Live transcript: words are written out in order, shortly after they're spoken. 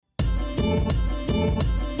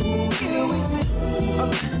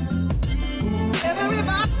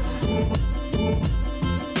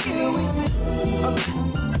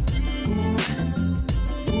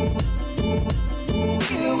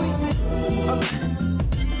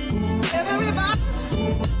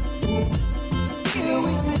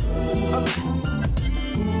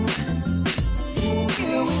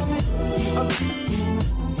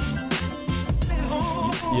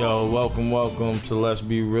Yo, welcome to Let's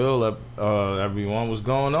Be Real, everyone. What's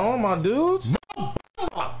going on, my dudes? All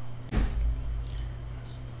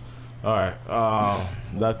right,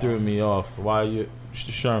 that threw me off. Why you,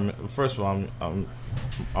 Sherman? First of all,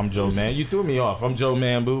 I'm Joe Man. You threw me off. I'm Joe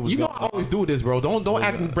Man, boo. You know I always do this, bro. Don't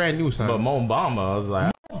act brand new, son. But Mo Bamba, I was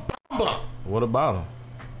like, Mo Bamba. What about him?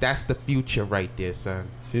 That's the future right there, son.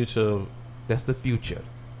 Future. That's the future.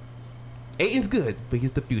 Aiton's good, but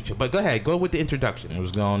he's the future. But go ahead, go with the introduction.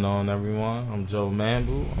 What's going on, everyone? I'm Joe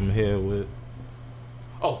Mambu. I'm here with...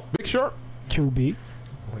 Oh, Big Shark. QB.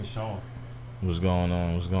 Boy, Sean. What's going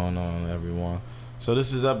on, everyone? So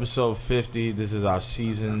this is episode 50. This is our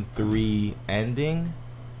season 3 ending.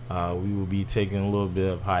 We will be taking a little bit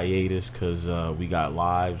of hiatus because we got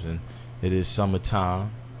lives and it is summertime.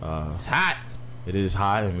 It's hot. It is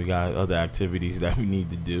hot and we got other activities that we need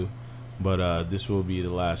to do. But this will be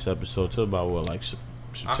the last episode till about what, like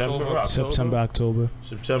September, October.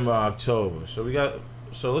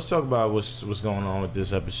 So let's talk about what's going on with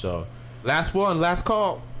this episode. Last one, last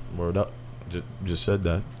call. Word up. Just said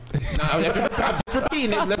that. I'm just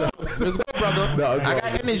repeating it. Let's go, brother. No, I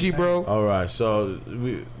got energy, bro. All right. So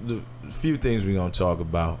the few things we're gonna talk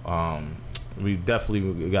about. We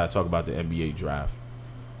definitely gotta talk about the NBA draft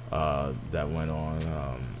that went on.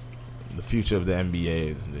 The future of the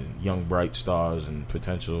NBA, the young bright stars and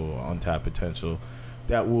potential, untapped potential.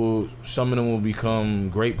 Some of them will become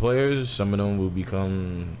great players. Some of them will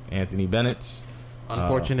become Anthony Bennett's.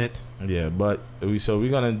 Unfortunate. Yeah, but we're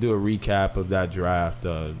gonna do a recap of that draft.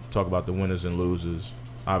 Talk about the winners and losers.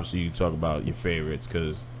 Obviously, you talk about your favorites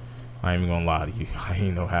because I ain't even gonna lie to you. I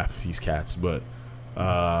ain't know half of these cats, but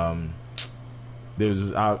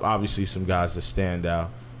there's obviously some guys that stand out.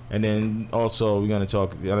 And then also we're gonna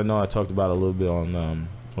talk. I know I talked about it a little bit on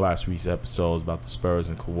last week's episodes about the Spurs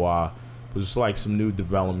and Kawhi, but it's like some new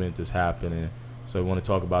development is happening. So I want to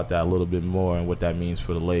talk about that a little bit more and what that means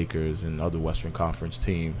for the Lakers and other Western Conference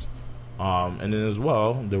teams. And then as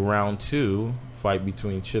well, the round 2 fight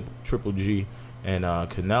between Triple G and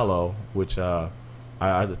Canelo, which I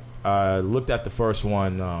looked at the first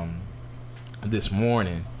one this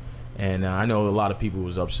morning. And I know a lot of people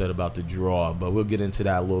was upset about the draw, but we'll get into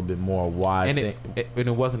that a little bit more. Why? And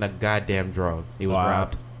it wasn't a goddamn draw. It was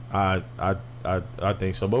robbed. I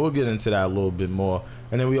think so, but we'll get into that a little bit more.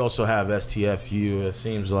 And then we also have STFU. It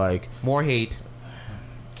seems like more hate.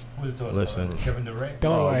 Listen, Kevin Durant.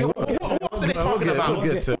 Don't worry. What was they talking about?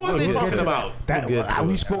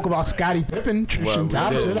 We spoke about Scottie Pippen, Tristan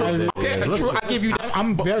Thompson. I give you that.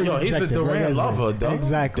 I'm very he's a Durant lover, though.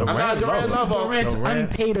 Exactly. I'm not a Durant lover. Durant's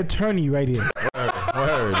unpaid attorney right here.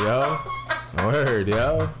 Word,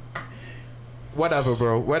 yo. Whatever,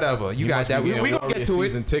 bro. Whatever. You got that. We gonna get to it.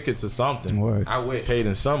 Season tickets or something. Word. I wish. Paid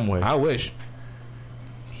in some way. I wish.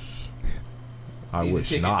 I wish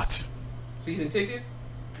tickets? not. Season tickets?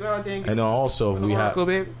 Go out there and And then also we have. Oracle,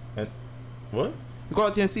 baby. What? Go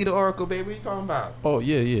out there and see the Oracle, baby. What you talking about? Oh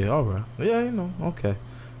yeah. All right. Yeah, okay.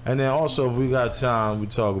 And then also, if we got time, we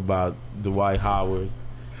talk about Dwight Howard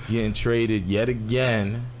getting traded yet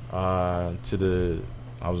again to the.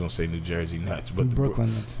 I was gonna say New Jersey Nets, but the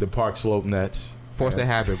Brooklyn Nets, the Park Slope Nets. Force a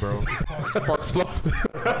habit, bro. Park Slope,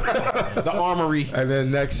 the Armory. And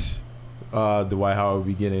then next, Dwight Howard will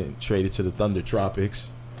be getting traded to the Thunder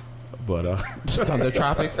Tropics, but Thunder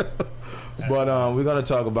Tropics. But we're gonna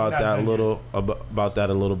talk about that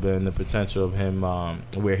a little bit and the potential of him,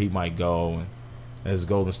 where he might go, and as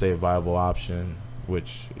Golden State viable option,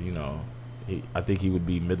 which I think he would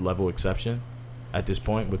be mid-level exception at this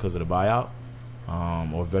point because of the buyout.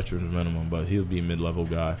 Or veterans minimum, but he'll be a mid-level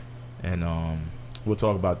guy, and we'll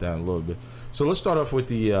talk about that in a little bit. So let's start off with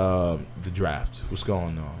the draft. What's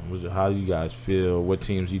going on? How do you guys feel? What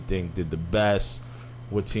teams you think did the best?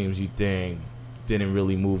 What teams you think didn't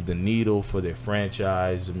really move the needle for their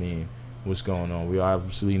franchise? I mean, what's going on? We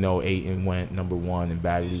obviously know Ayton went number 1 and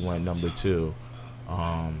Bagley went number 2,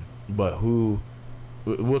 but who?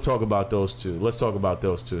 We'll talk about those two. Let's talk about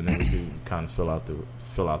those two, and then we can kind of fill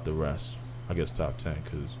out the rest. I guess top 10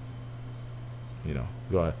 because,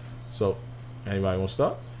 go ahead. So, anybody want to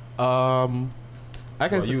start? I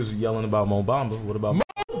guess you was yelling about Mo Bamba. What about Mo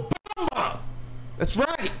Bamba? That's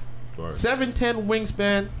right. Right. 7'10"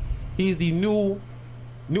 wingspan. He's the new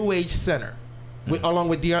age center. along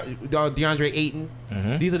with DeAndre Ayton.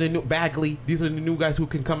 Mhm. These are the new Bagley. These are the new guys who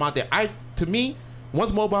can come out there. To me,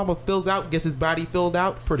 once Mo Bamba fills out, gets his body filled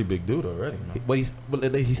out, Pretty big dude already, man. but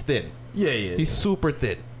he's thin. Yeah. He's super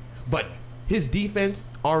thin, but his defense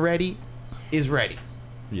already is ready.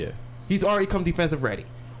 Yeah. He's already come defensive ready.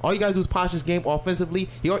 All you gotta do is polish his game offensively.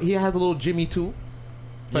 He has a little Jimmy too,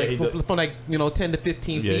 Yeah, he does. from 10 to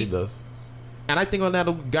 15 Yeah, feet. he does. And I think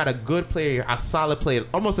Orlando got a good player, a solid player,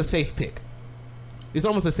 almost a safe pick. It's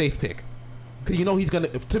almost a safe pick. Cause he's gonna.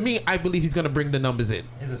 To me, I believe he's gonna bring the numbers in.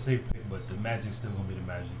 It's a safe pick, but the Magic's still gonna be the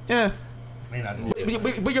Magic. Yeah, May not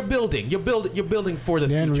but you're building. You're building for the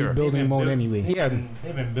They're in future. rebuilding mode anyway. Yeah.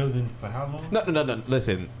 They've been building for how long? No.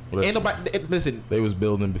 Listen. Ain't nobody. Listen. They was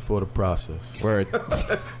building before the process, Word.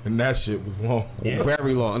 and that shit was long. Yeah.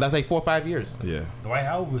 Very long. That's like 4 or 5 years. Yeah. Dwight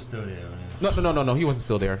Howard was still there. No. He wasn't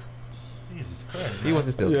still there. Jesus Christ. He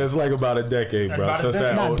wasn't still Yeah, there. it's like about a decade, bro. About a Since that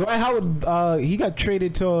decade. Nah, old- Dwight Howard, he got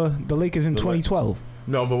traded to the Lakers in 2012.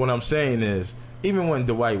 No, but what I'm saying is, even when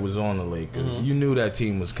Dwight was on the Lakers, you knew that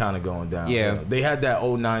team was kind of going down. Yeah. They had that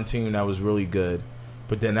 09 team that was really good.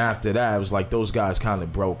 But then after that, it was like those guys kind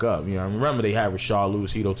of broke up. You know, remember they had Rashard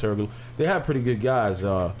Lewis, Hedo Turkoglu. They had pretty good guys.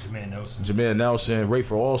 Jameer Nelson,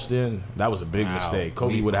 Rafer Alston. That was a big mistake.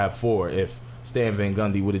 Kobe would have 4 if Stan Van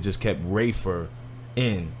Gundy would have just kept Rafer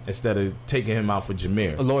in instead of taking him out for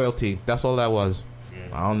Jameer. Loyalty. That's all that was.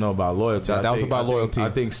 I don't know about loyalty. That was about loyalty. I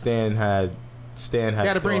think Stan had. He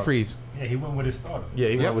had a brain thought- freeze. Yeah, he went with his starter. Yeah,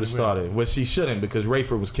 he Yep. went with the starter, which he shouldn't because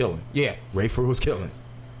Rafer was killing. Yeah. Rafer was killing.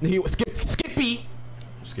 He was Skippy.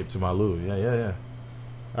 Skip to my Lou. Yeah.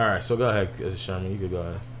 All right, so go ahead, Sherman. You could go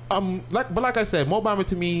ahead. Like I said, Mo Bamba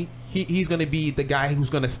to me, he's gonna be the guy who's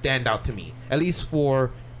gonna stand out to me, at least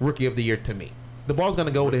for Rookie of the Year to me. The ball's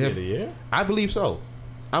gonna go to Rookie him. of the Year? I believe so.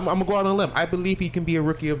 I'm gonna go out on a limb. I believe he can be a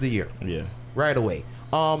Rookie of the Year Yeah. right away.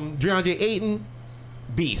 DeAndre Ayton,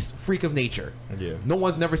 beast, freak of nature. Yeah. No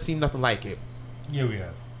one's never seen nothing like it. Yeah, we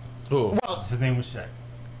have. Who? Well, His name was Shaq.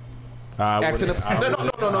 accident.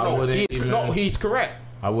 No. He's correct.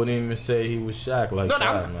 I wouldn't even say he was Shaq like No,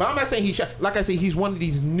 that. but I'm not saying he's like I say he's one of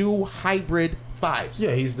these new hybrid fives.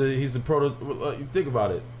 Yeah, he's the proto. Think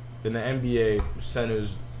about it. In the NBA,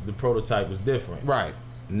 centers the prototype was different. Right.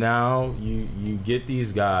 Now you get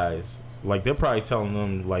these guys like they're probably telling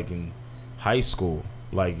them like in high school,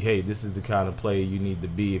 like, hey, this is the kind of player you need to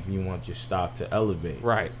be if you want your stock to elevate.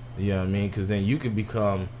 Right. You know what I mean? Because then you can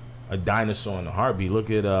become a dinosaur in a heartbeat.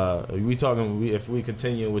 Look at if we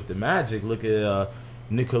continue with the Magic, look at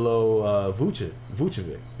Nikola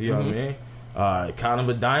Vucevic. You know what I mean? Kind of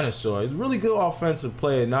a dinosaur. He's a really good offensive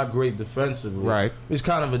player, not great defensively. Right. He's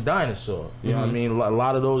kind of a dinosaur. You know what I mean? A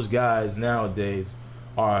lot of those guys nowadays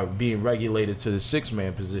are being regulated to the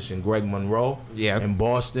 6-man position. Greg Monroe in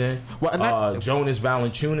Boston. Well, Jonas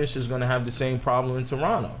Valanciunas is going to have the same problem in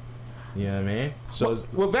Toronto. You know what I mean? So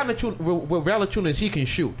with Valanciunas, he can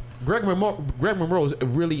shoot. Greg Monroe is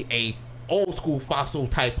really a old school fossil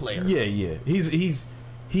type player. Yeah.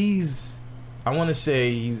 He's I want to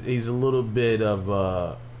say he's a little bit of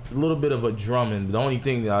a Drummond. The only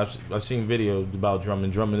thing that I've seen videos about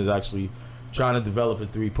Drummond is actually trying to develop a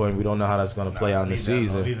 3-point. We don't know how that's going to play out in the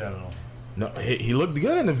season. Leave that alone. No, he looked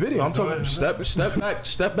good in the video. I'm talking step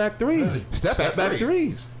back threes. Really? Step back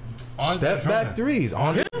threes. Andre Step back Drummond. threes.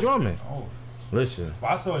 Andre Drummond. Oh, Listen.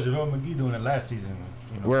 well, I saw JaVale McGee doing it last season.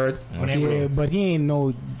 Word. Yeah, but he ain't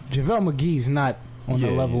no. JaVale McGee's not on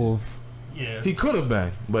the level of. Yeah. He could have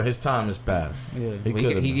been, but his time has passed. Yeah. He could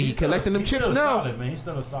have. He collecting them chips now. Solid, man. He's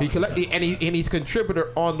still a solid. He's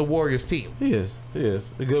contributor on the Warriors team. He is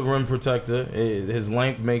a good rim protector. His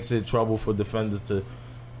length makes it trouble for defenders to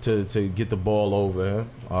get the ball over him.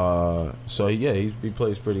 So yeah, he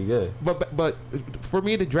plays pretty good. But for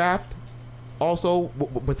me, the draft also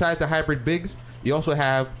besides the hybrid bigs, you also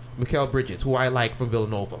have Mikal Bridges, who I like from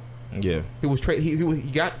Villanova. Yeah, He was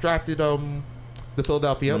he got drafted the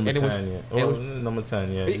Philadelphia number and 10. it was Number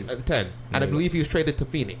 10. Yeah, 10, and I believe he was traded to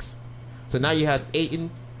Phoenix. So now you have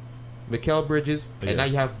Ayton, Mikal Bridges, and now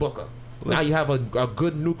you have Booker. Now you have a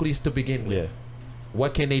good nucleus to begin with. Yeah.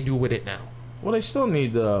 What can they do with it now? Well, they still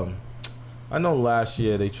need. I know last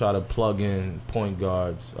year they tried to plug in point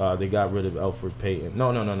guards. They got rid of Elfrid Payton.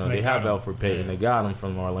 No. They have Elfrid Payton. Yeah. They got him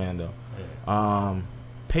from Orlando. Yeah.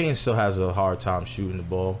 Payton still has a hard time shooting the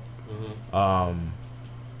ball.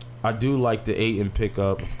 I do like the Ayton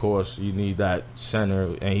pickup. Of course, you need that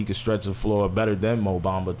center, and he can stretch the floor better than Mo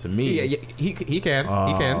Bamba to me. Yeah, he can. He can.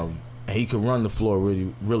 And he can run the floor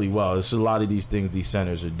really, really well. There's a lot of these things these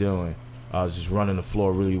centers are doing. Just running the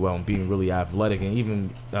floor really well and being really athletic, and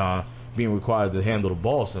even being required to handle the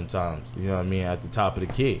ball sometimes. You know what I mean? At the top of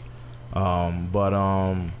the key.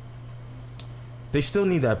 they still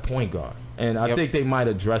need that point guard. And I think they might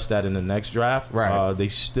address that in the next draft. Right. They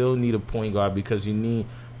still need a point guard because you need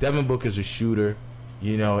Devin Booker's a shooter.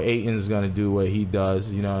 You know, Ayton's gonna do what he does.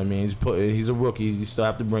 You know what I mean? He's a rookie. You still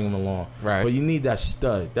have to bring him along. Right. But you need that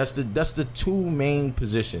stud. That's the two main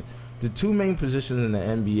positions. The two main positions in the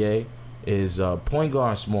NBA is point guard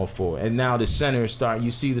and small forward. And now the center you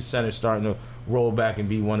see the center starting to roll back and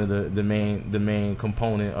be one of the main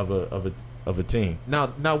component of a team. Now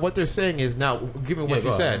what they're saying is given what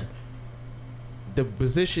you said, the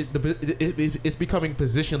position it's becoming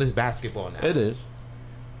positionless basketball now. It is.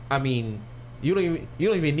 I mean, you don't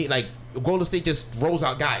even need, like, Golden State just rolls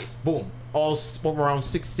out guys, boom, all around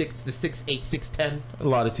 6'6" to 6'8", 6'10". A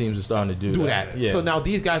lot of teams are starting to do that. Yeah. So now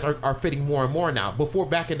these guys are fitting more and more now. Before,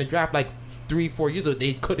 back in the draft, like 3-4 years ago,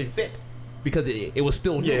 they couldn't fit because it was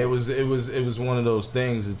still new. Yeah, it was one of those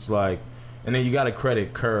things. It's like, and then you got to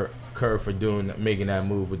credit Kerr for making that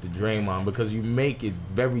move with the Draymond, because you make it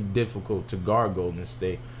very difficult to guard Golden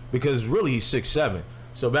State, because really he's 6'7".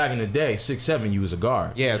 So back in the day, 6'7", you was a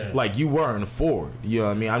guard. Yeah. Like, you weren't a forward. You know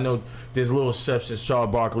what I mean? I know there's little exceptions.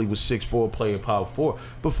 Charles Barkley was 6'4", playing power forward.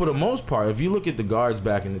 But for the most part, if you look at the guards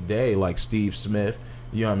back in the day, like Steve Smith,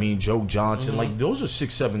 you know what I mean, Joe Johnson, like, those are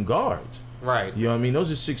 6'7" guards. Right. You know what I mean?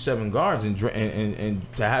 Those are 6'7" guards. And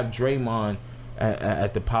to have Draymond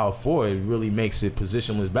at the power forward, it really makes it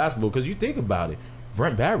positionless basketball. Because you think about it,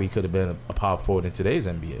 Brent Barry could have been a power forward in today's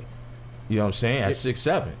NBA. You know what I'm saying? At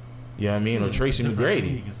 6'7". You know what I mean? Or Tracy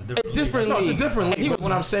McGrady. It's a different league.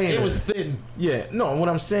 What I'm saying, it was thin. Yeah, no. What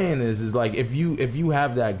I'm saying is like, if you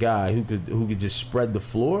have that guy who could just spread the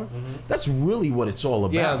floor, that's really what it's all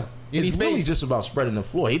about. Yeah, it's really just about spreading the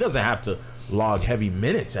floor. He doesn't have to log heavy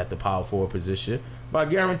minutes at the power forward position. But I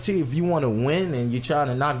guarantee, if you want to win and you're trying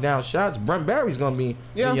to knock down shots, Brent Barry's gonna be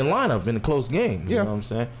in your lineup in a close game. You know what I'm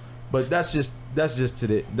saying? But that's just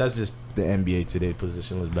the NBA today,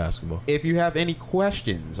 positionless basketball. If you have any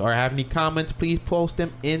questions or have any comments, please post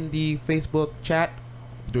them in the Facebook chat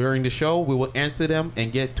during the show. We will answer them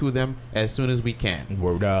and get to them as soon as we can.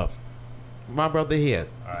 Word up. My brother here.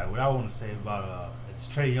 All right, what I want to say about it's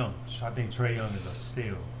Trae Young. I think Trae Young is a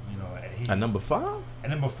steal. You know, at number 5. At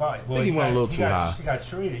number 5. Well, I think he went a little too high. He got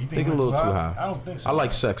traded. You think a little too high? I don't think so. I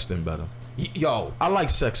like Sexton better. Yo, I like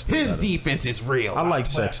Sexton. His better. defense is real. I like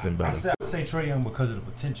Sexton better. I say Trae Young because of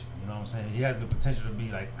the potential. You know what I'm saying? He has the potential to be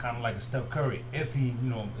like kind of like a Steph Curry if he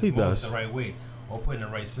moves the right way or put in the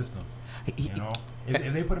right system. You know,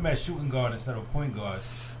 if they put him at shooting guard instead of point guard,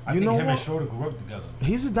 I think him and Schroeder could work together.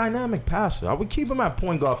 He's a dynamic passer. I would keep him at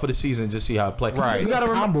point guard for the season and just see how it plays. Right. You got to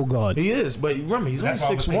combo guard. He is, but remember, he's only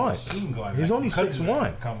 6'1". He's only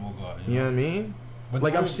 6'1". Combo guard. You know what I mean? But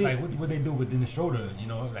like, I've seen, like what they do with Dennis Schroeder, you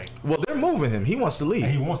know, like. Well, they're moving him. He wants to leave.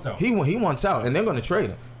 And he wants out. He wants out, and they're going to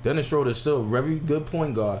trade him. Dennis Schroeder is still a very good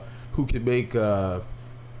point guard who can make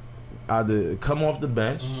either come off the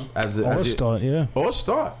bench or start. Or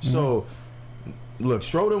start. So, look,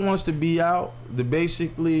 Schroeder wants to be out.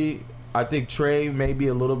 Basically, I think Trae maybe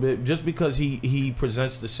a little bit, just because he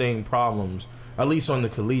presents the same problems, at least on the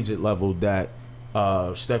collegiate level, that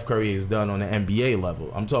Steph Curry has done on the NBA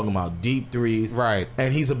level. I'm talking about deep threes, right?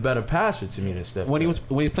 And he's a better passer to me than Steph. When Curry.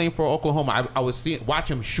 he was playing for Oklahoma, I was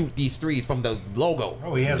watch him shoot these threes from the logo.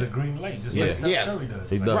 Oh, he has a green light, just like Steph Curry does.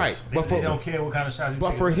 He does. Right, they don't care what kind of shots.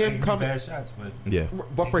 But for him coming, bad shots,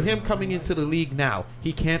 but for him coming into the league now,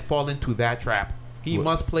 he can't fall into that trap. He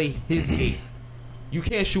must play his game. You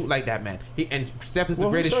can't shoot like that, man. And Steph is the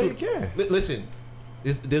greatest shooter. Listen.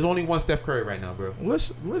 There's only one Steph Curry right now, bro.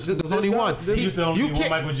 Listen. There's only one. He used to only one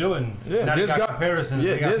Michael Jordan. Yeah, now they got comparisons.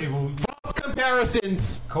 Yeah, they got people. False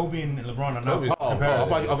comparisons. Kobe and LeBron are not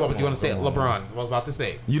comparisons. I thought you were going to say LeBron. I was about to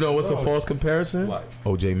say. You know what's a false comparison? What?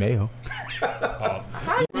 OJ Mayo.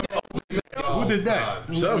 Who did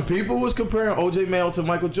that? Some people was comparing OJ Mayo to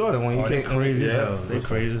Michael Jordan when he came. Crazy as hell. They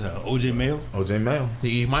crazy as hell. OJ Mayo. OJ Mayo. So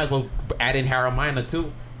you might as well add in Harold Miner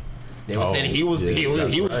too. They were saying he was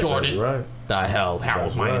Jordan. Right. The hell,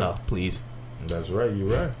 Harold Miner, please. That's right. You're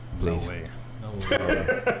right. Please. No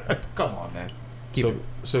way. Come on, man.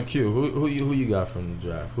 So Q, who you got from the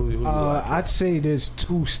draft? Who you like? I'd say there's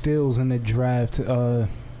 2 steals in the draft. The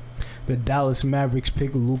Dallas Mavericks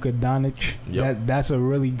pick Luka Doncic. Yep. That's a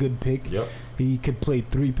really good pick. Yep. He could play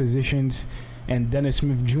 3 positions. And Dennis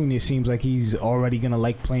Smith Jr. seems like he's already gonna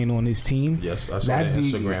like playing on his team. Yes, I saw the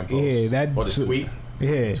Instagram post. Yeah, or the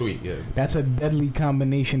tweet. Yeah, that's a deadly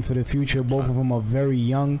combination for the future. Both of them are very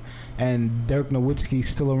young, and Dirk Nowitzki's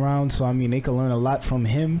still around, so I mean they can learn a lot from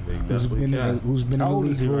him, who's been in the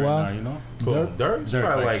league for a while. Now, you know? Cool. Dirk's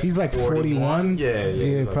probably like he's like 41.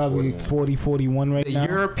 Yeah, probably 40, 41 right now.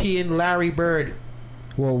 The European Larry Bird.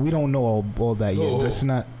 Well, we don't know all that yet. That's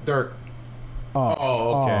not Dirk.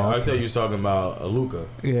 Oh, okay. I thought you were talking about Luka.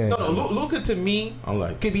 Yeah. No, Luka to me I'm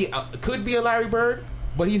like could be a Larry Bird,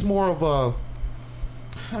 but he's more of a.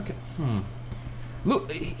 Okay.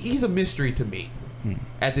 Look, he's a mystery to me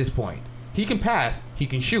at this point. He can pass. He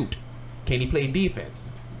can shoot. Can he play defense?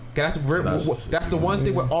 That's the one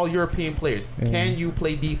thing with all European players. Can you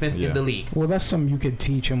play defense in the league? Well, that's something you could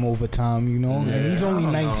teach him over time, you know. Yeah, he's only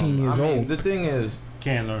 19 years old. The thing is,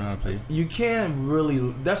 can't learn how to play. You can't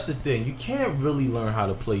really. That's the thing. You can't really learn how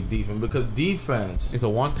to play defense because defense is a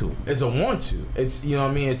 1-2. It's a 1-2. It's you know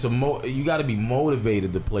what I mean. It's you got to be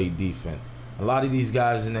motivated to play defense. A lot of these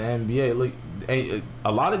guys in the NBA,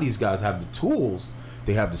 a lot of these guys have the tools.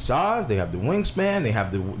 They have the size. They have the wingspan. They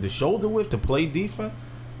have the shoulder width to play defense.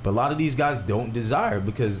 But a lot of these guys don't desire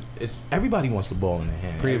because everybody wants the ball in their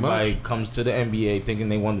hand. Everybody comes to the NBA thinking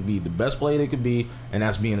they want to be the best player they could be, and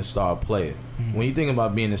that's being a star player. When you think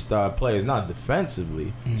about being a star player, it's not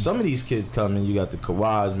defensively. Some of these kids come in, you got the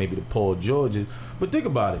Kawhis, maybe the Paul Georges. But think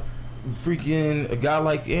about it. Freaking a guy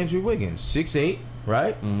like Andrew Wiggins, 6'8",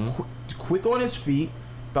 right? Quick on his feet.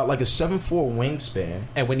 About like a 7'4" wingspan,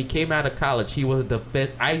 and when he came out of college, he was a defensive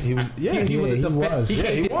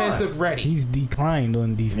ready. He's declined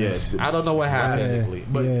on defense. I don't know what happened,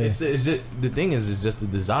 but it's just the thing is, it's just the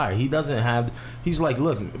desire. He doesn't have. He's like,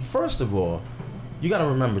 look. First of all, you got to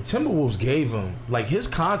remember, Timberwolves gave him his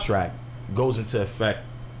contract goes into effect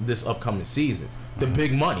this upcoming season. The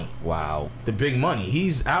big money. Wow. The big money.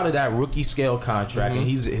 He's out of that rookie scale contract, and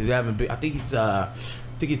he's having big. I think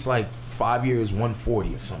it's like 5 years,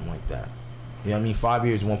 140 or something like that. You know what I mean? 5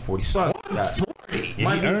 years, 140. Something like that. He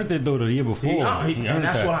earned it though the year before. And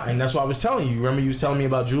that's what I was telling you. Remember you was telling me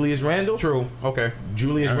about Julius Randle? True. Okay.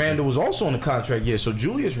 Julius Randle was also on the contract year. So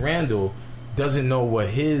Julius Randle doesn't know what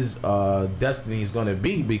his destiny is going to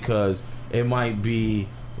be because it might be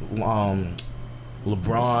LeBron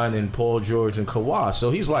and Paul George and Kawhi.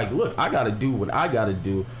 So he's like, look, I got to do what I got to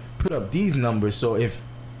do, put up these numbers. So if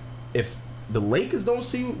the Lakers don't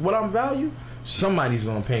see what I'm value, somebody's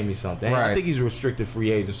going to pay me something. Right. I think he's a restricted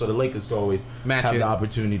free agent, so the Lakers can always have the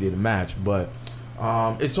opportunity to match. But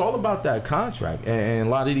it's all about that contract. And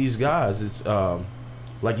a lot of these guys, it's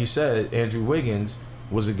like you said, Andrew Wiggins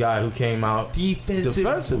was a guy who came out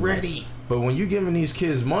defensively ready. But when you're giving these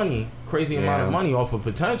kids money, crazy amount of money off of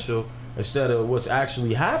potential, instead of what's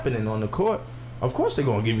actually happening on the court, of course they're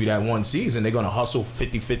going to give you that one season. They're going to hustle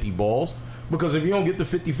 50-50 balls. Because if you don't get the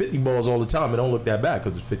 50-50 balls all the time, it don't look that bad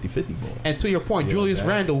because it's 50-50 balls. And to your point, Julius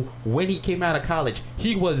Randle, when he came out of college,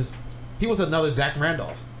 he was another Zach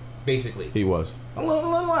Randolph, basically. He was. A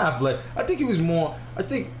little athletic. I think he was more. I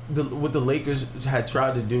think what the Lakers had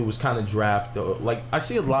tried to do was kind of draft. I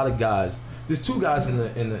see a lot of guys. There's two guys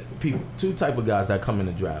two type of guys that come in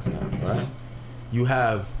the draft now, right? You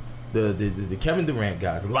have the Kevin Durant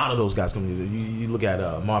guys. A lot of those guys come in. You look at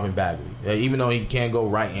Marvin Bagley. Even though he can't go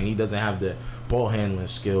right and he doesn't have the ball handling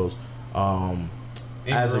skills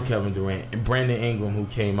as a Kevin Durant, and Brandon Ingram who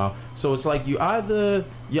came out. So it's like you're either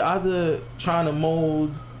trying to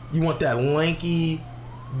mold. You want that lanky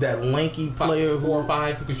player 4 or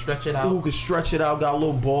 5 who can stretch it out. Got a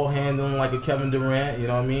little ball handling like a Kevin Durant. You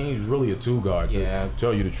know what I mean? He's really a 2-guard. Yeah. To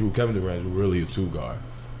tell you the truth, Kevin Durant is really a 2-guard.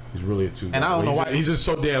 He's really a 2-guard. And I don't know why he's just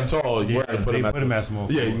so damn tall. You gotta put him at small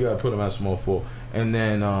 4. Yeah, you gotta put him at small 4. And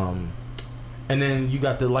then you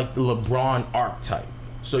got the LeBron archetype.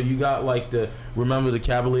 So you got remember the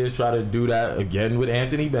Cavaliers try to do that again with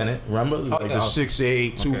Anthony Bennett. Remember the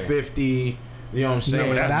 6'8", 250. You know what I'm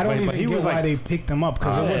saying? Yeah, I don't even get why they picked him up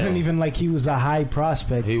because it wasn't even like he was a high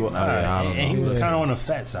prospect. He was, he was kind of on the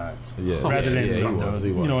fat side. Yeah. Rather than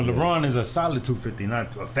LeBron is a solid 250, not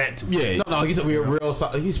a fat 250. Yeah. No, he's a real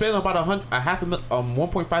solid. He's spending about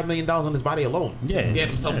 $1.5 million on his body alone. Yeah. To get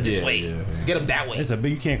himself this way. Get him that way. It's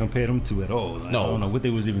you can't compare them two at all. I don't know what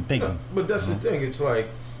they was even thinking. But that's the thing. It's like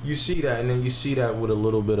you see that, and then you see that with a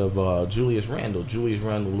little bit of Julius Randle.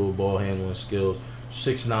 Little ball handling skills.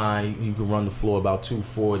 6'9", you can run the floor about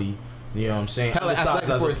 240. You know what I'm saying? Hella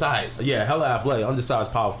athletic for his size. Yeah, hella athletic,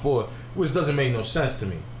 undersized power forward, which doesn't make no sense to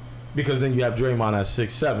me. Because then you have Draymond at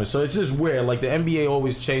 6'7". So it's just weird. Like the NBA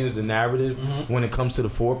always changes the narrative when it comes to the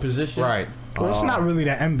forward position. Right. Well, it's not really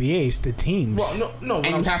the NBA, it's the teams. Well, no.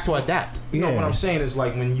 And you have to adapt. You know what I'm saying is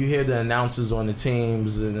like when you hear the announcers on the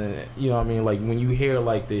teams, and you know what I mean, like when you hear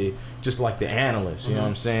the analysts, you know what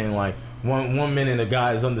I'm saying, like one minute a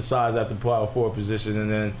guy is undersized at the power forward position,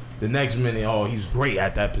 and then the next minute, he's great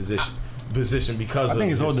at that position because I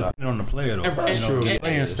think it's all dependent on the player though. That's true.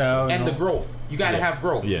 Playing style and the growth. You got to have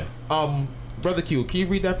growth. Yeah. Brother Q, can you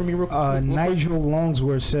read that for me real quick? Nigel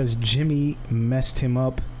Longsworth says Jimmy messed him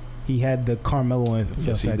up. He had the Carmelo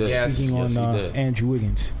effect. Speaking on Andrew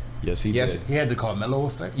Wiggins. Yes, he did. He had the Carmelo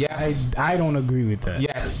effect. Yes, I don't agree with that.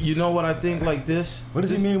 Yes, you know what I think like this. What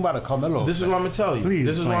does he mean by the Carmelo? This is what I'm gonna tell you. Please,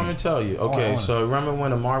 this is what I'm gonna tell you. Okay, so remember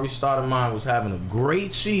when Amari Stoudemire was having a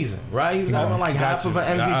great season, right? He was having like half of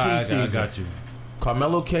an MVP season. I got you.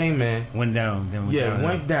 Carmelo came in, went down, then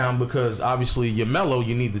went down because obviously you're mellow,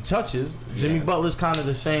 you need the touches. Jimmy Butler's kind of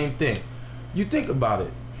the same thing. You think about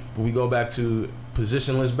it. But we go back to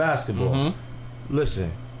positionless basketball. Mm-hmm.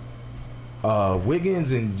 Listen,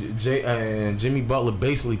 Wiggins and Jimmy Butler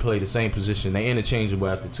basically play the same position. They interchangeable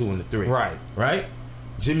at the 2 and the 3. Right.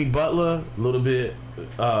 Jimmy Butler a little bit.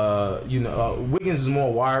 Wiggins is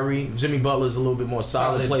more wiry. Jimmy Butler is a little bit more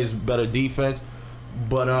solid. Plays better defense.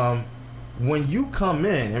 But when you come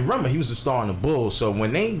in, and remember he was a star on the Bulls, so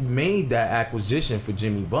when they made that acquisition for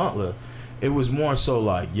Jimmy Butler, it was more so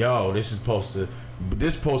like, yo, this is supposed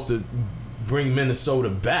to bring Minnesota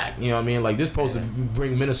back. You know what I mean? Like, this supposed to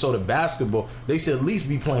bring Minnesota basketball. They should at least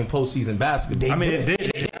be playing postseason basketball. They made it.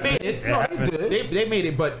 They made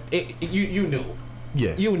it, but you knew.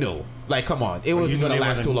 Yeah. You knew. Like, come on. It wasn't going to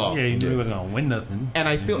last too long. Yeah, you knew he wasn't going to win nothing. And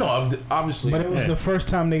I feel... No, obviously. But it was the first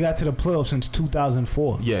time they got to the playoffs since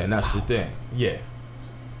 2004. Yeah, and that's the thing. Yeah.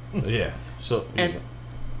 Yeah. So...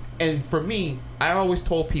 And for me, I always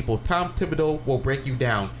told people, Tom Thibodeau will break you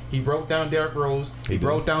down. He broke down Derrick Rose. He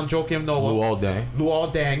broke down Joakim Noah.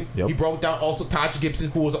 Luol Deng. Yep. He broke down also Taj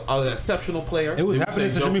Gibson, who was an exceptional player. It was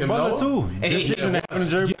happening to Jimmy Butler, too.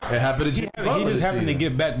 It happened to Jimmy Butler. He just happened to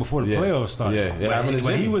get back before the playoffs started.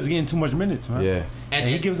 But he was getting too much minutes, man. Yeah. And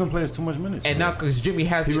he gives them players too much minutes. And now, because Jimmy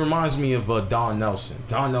has... He reminds me of Don Nelson.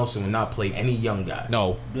 Don Nelson would not play any young guy.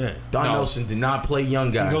 No. Yeah. Don Nelson did not play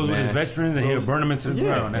young guys. He goes with his veterans and he'll burn them into the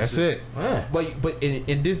ground. That's it. Yeah. But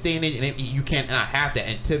in this day and age, you can't have that,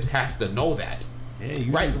 and Tibbs has to know that.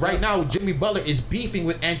 Yeah, right now, Jimmy Butler is beefing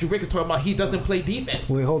with Andrew Wiggins, talking about he doesn't play defense.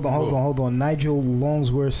 Wait, hold on. Nigel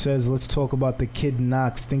Longsworth says, let's talk about the kid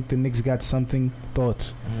Knox. Think the Knicks got something?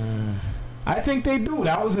 Thoughts? I think they do.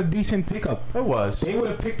 That was a decent pickup. It was. They would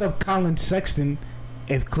have picked up Colin Sexton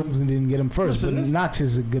if Cleveland didn't get him first. But Knox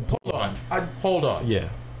is a good player. Hold on. Yeah.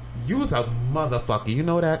 You was a motherfucker. You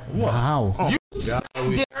know that? Wow. You sat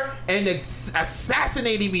there and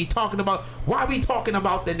assassinating me, talking about, why are we talking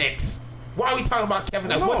about the Knicks? Why are we talking about Kevin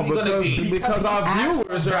Knox? What's he going to be? Because our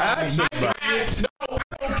viewers are asking. No, I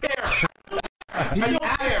don't care. He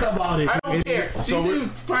asked about it. I don't care. So we're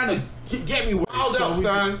trying to get me riled up,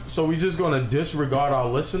 son. So we just going to disregard our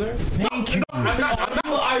listeners? Thank you. I'm not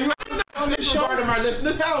disregarding my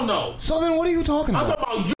listeners. Hell no. So then what are you talking about? I'm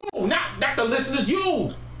talking about you, not the listeners,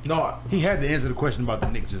 you. No, he had to answer the question about the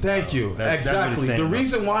Knicks. Thank you. Exactly. The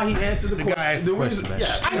reason why he answered the question. The reason.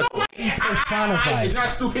 Yes. I know what personified. It's not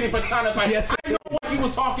stupid. Personified. Yes. I know what he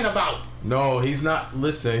was talking about. No, he's not.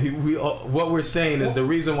 Listen, what we're saying is the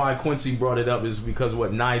reason why Quincy brought it up is because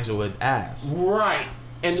what Nigel had asked. Right.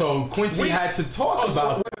 And so Quincy had to talk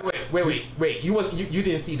about. Wait. You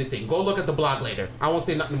didn't see the thing. Go look at the blog later. I won't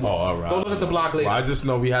say nothing more. Oh, all right. Go look at the blog later. Well, I just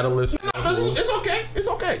know we had a listener. No, it's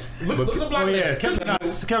okay. Look at the blog later. Kevin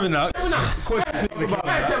Knox.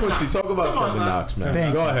 Quincy, talk about Kevin Knox,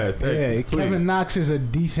 man. Go ahead. Kevin Knox is a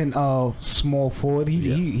decent small forward.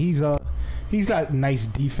 He's got nice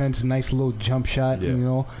defense, nice little jump shot. You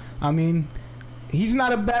know, I mean. He's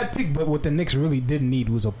not a bad pick, but what the Knicks really didn't need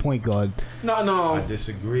was a point guard. No. I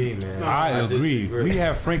disagree, man. I agree. We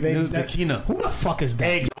have Frank Ntilikina. Who the fuck is that?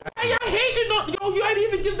 Hey, I hate it. Yo, you didn't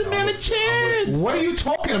even give the man a chance. What are you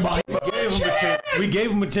talking about? We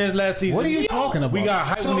gave him a chance last season. What are you talking about? We got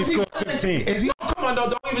hype when he scored 15. Come on,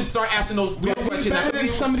 don't even start asking those questions. Better than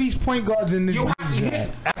some of these point guards in this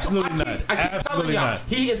league. Absolutely not. Absolutely not.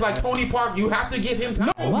 He is like Tony Parker. You have to give him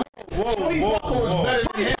time. No. Tony Parker was better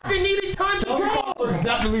than him. He needed time to grow. Tony Parker was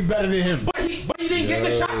definitely better than him. But he didn't get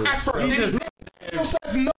the shot at first. He just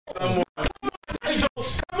says no. Come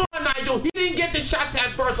on, Nigel. He didn't get the shots at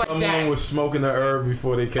first like that. Someone was smoking the herb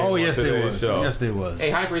before they came. Oh, yes, they was. Show. Yes, they was.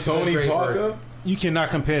 Hey, Tony Parker. You cannot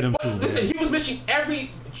compare them two. Listen, he was missing every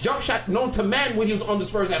jump shot known to man when he was on the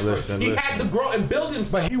Spurs at first. He had to grow and build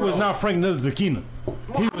himself. But he was not Frank Ntilikina.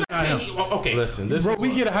 He was not him. Okay. Listen, bro,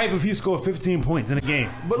 we get a hype if he scored 15 points in a game.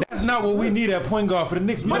 But that's not what we need at point guard for the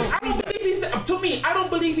Knicks. But I don't believe he's that. To me, I don't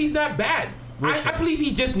believe he's that bad. I believe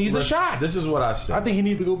he just needs a shot. This is what I said. I think he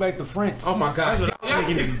needs to go back to France. Oh my God! That's what I think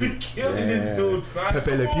he needs to do. Killing this dude, son.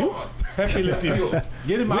 Pepe Le Pew. Pepe Le Pew.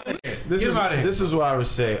 Get him out of here. This is what I would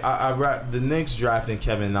say. The Knicks drafting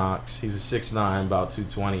Kevin Knox. He's a 6'9", about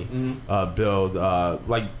 220 build.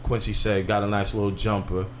 Like Quincy said, got a nice little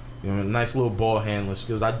jumper. Nice little ball handling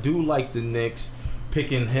skills. I do like the Knicks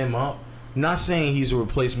picking him up. Not saying he's a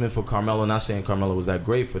replacement for Carmelo. Not saying Carmelo was that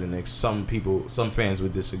great for the Knicks. Some fans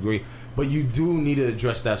would disagree. But you do need to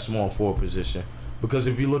address that small forward position, because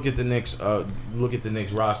if you look at the Knicks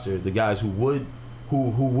roster, the guys who would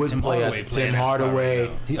play at Tim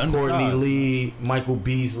Hardaway, Courtney Lee, Michael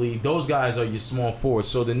Beasley, those guys are your small forwards.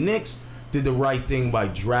 So the Knicks did the right thing by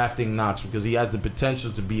drafting Knox, because he has the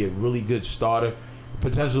potential to be a really good starter,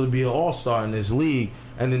 potential to be an all-star in this league.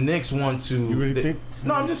 And the Knicks want to. You really think?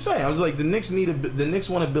 No, I'm just saying. I was like, the Knicks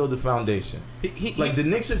want to build the foundation. The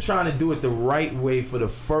Knicks are trying to do it the right way for the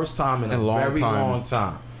first time in a very long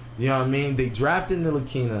time. You know what I mean? They drafted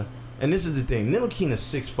Ntilikina, and this is the thing. Ntilikina's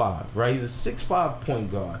 6'5", right? He's a 6'5"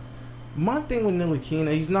 point guard. My thing with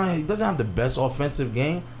Ntilikina, he doesn't have the best offensive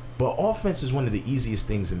game, but offense is one of the easiest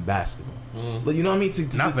things in basketball. Like, you know what I mean?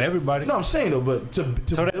 Not for everybody. No, I'm saying though, but to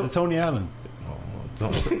Tony Allen.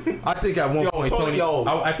 I think at one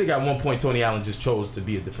point Tony Allen just chose to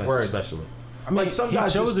be a defensive specialist. I mean, like some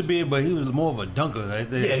guys chose to be, but he was more of a dunker.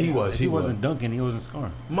 He was. He wasn't dunking. He wasn't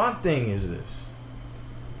scoring. My thing is this: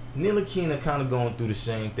 Ntilikina kind of going through the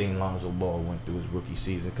same thing Lonzo Ball went through his rookie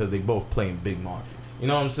season, because they both play in big markets. You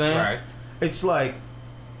know what I'm saying? Right. It's like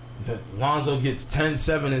Lonzo gets 10,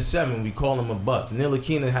 7, and 7. We call him a bust.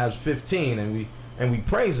 Ntilikina has 15, and we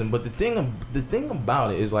praise him. But the thing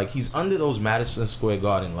about it is, like, he's under those Madison Square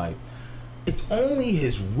Garden lights. It's only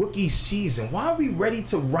his rookie season. Why are we ready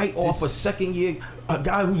to write off a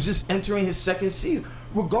guy who's just entering his second season?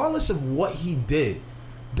 Regardless of what he did,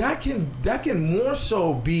 that can more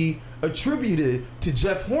so be attributed to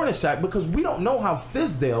Jeff Hornacek, because we don't know how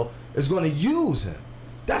Fizdale is going to use him.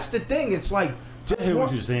 That's the thing. It's like, I hear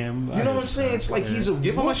what you're saying. You know what I'm saying? It's like he's a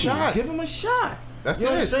give him a shot. Give him a shot. That's you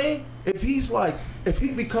know what I'm saying? If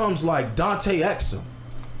he becomes like Dante Exum,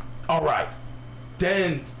 all right,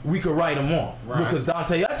 then we could write him off. Right. Because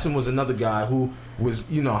Dante Exum was another guy who was,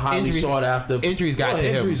 highly sought after. Injuries got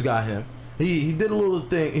him. He did a little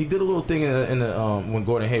thing. He did a little thing in the when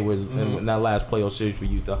Gordon Hayward was in that last playoff series for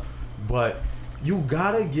Utah. But you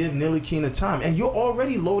gotta give Ntilikina time, and you're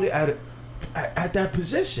already loaded at that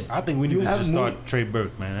position. I think we need to start Trey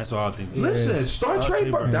Burke, man. That's all I think. Listen, start Trey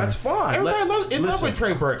Burke. That's fine. Everybody loves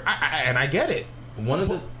Trey Burke, and I get it.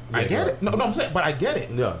 I get it. No, I'm saying, but I get it.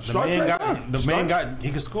 Yeah, the man he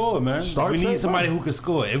can score, man. We need somebody who can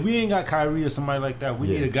score. If we ain't got Kyrie or somebody like that, we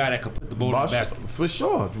need a guy that can put the ball in the basket. For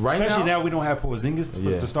sure. Especially now we don't have Porzingis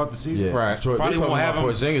to start the season. Yeah. Right. Probably won't have him.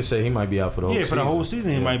 Porzingis say he might be out for the whole season. Yeah, for the whole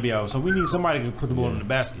season he might be out. So we need somebody who can put the ball in the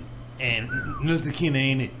basket. And Ntilikina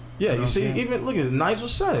ain't it. Yeah, you see, even look at it. Nigel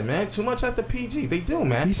said it, man. Too much at the PG. They do,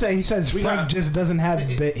 man. He says Frank just doesn't have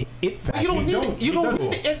the it factor. You don't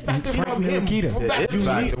need the it factor from him.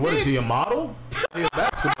 What is he, a model? He's a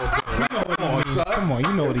basketball player. Come on,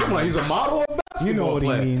 you know what he means. He's a model of basketball. You know what he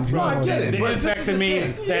means. Bro, I get it. The it factor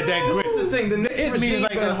means that grit. This is the thing. The Knicks regime's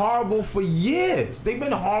been horrible for years. They've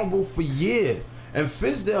been horrible for years. And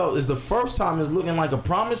Fizdale is the first time is looking like a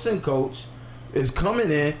promising coach. Is coming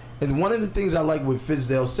in, and one of the things I like what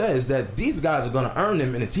Fizdale says is that these guys are going to earn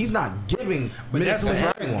them minutes. He's not giving minutes to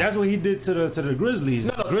everyone. That's what he did to the Grizzlies.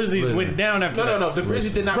 No, Grizzlies went down after that. No. The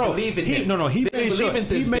Grizzlies did not believe in him. He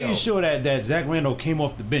made sure that Zach Randolph came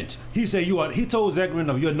off the bench. He said he told Zach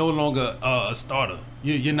Randolph, you're no longer a starter.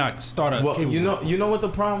 You're not starter. Well, you know what the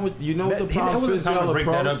problem with He wasn't trying to break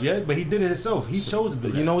that up yet, but he did it himself. He chose to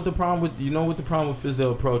do that. You know what the problem with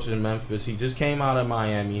Fizdale approach in Memphis? He just came out of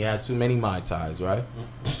Miami. He had too many Mai Tais, right?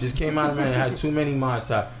 Just came out of Miami. Had too many Mai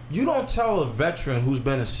Tai. You don't tell a veteran who's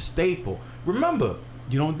been a staple. Remember,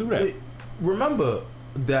 you don't do that. Remember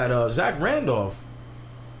that Zach Randolph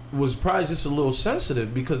was probably just a little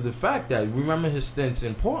sensitive because the fact that remember his stints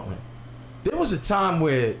in Portland. There was a time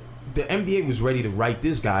where the NBA was ready to write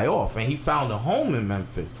this guy off, and he found a home in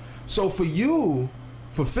Memphis. So for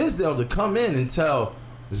Fizdale to come in and tell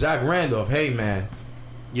Zach Randolph, hey man,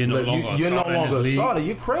 you're no longer a starter,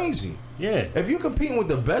 you're crazy. Yeah. If you're competing with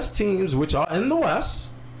the best teams, which are in the West,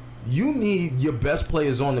 you need your best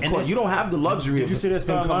players on the court. You don't have the luxury. Did you see that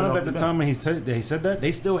starting lineup at the time when he said that?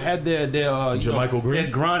 They still had their JaMychal Green.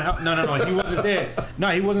 Their grindhouse. No, he wasn't there. No,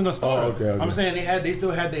 he wasn't a starter. Okay. I'm saying they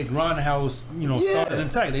still had their grindhouse, starters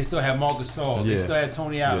intact. They still had Marcus Gasol. They still had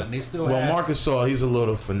Tony Allen. They still had. Well, Marcus Gasol, he's a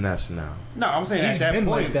little finesse now. No, I'm saying at that point,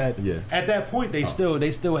 like that. Yeah. At that point, they still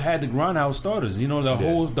had the grindhouse starters.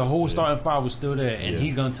 The whole starting five was still there, and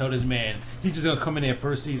he's gonna tell this man, he's just gonna come in there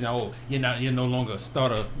first season. Oh, you're no longer a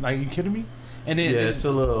starter. Like, are you kidding me? And then it's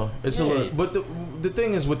a little. But the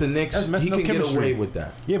thing is with the Knicks, he can get away with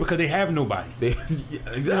that. Yeah, because they have nobody.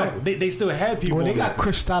 Exactly. They still had people. Well, they got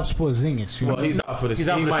Kristaps Porzingis. Well, he's out for the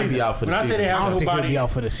season. He might be out for the season. When I say they have nobody, I think he'll be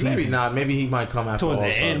out for the season. Maybe not. Maybe he might come after towards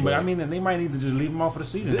the end. But I mean, they might need to just leave him out for the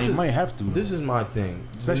season. They might have to. This is my thing.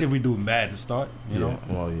 Especially if we do bad to start. You know.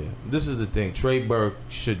 Well, yeah. This is the thing. Trey Burke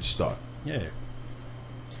should start. Yeah.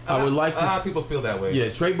 I would like to. A lot of people feel that way. Yeah,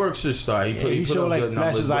 Trey Burke should start. He showed like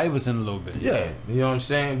flashes of Iverson a little bit. Yeah, you know what I'm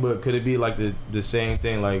saying. But could it be like the same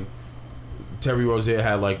thing? Like Terry Rozier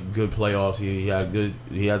had like good playoffs. He had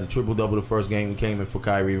the triple double the first game. He came in for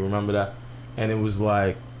Kyrie. Remember that? And it was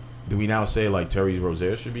like, do we now say like Terry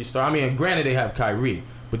Rozier should be starter? I mean, granted they have Kyrie,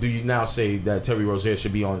 but do you now say that Terry Rozier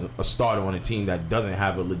should be on a starter on a team that doesn't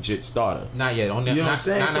have a legit starter? Not yet. You know what I'm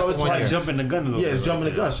saying? So it's like jumping the gun a little bit. Yeah, it's jumping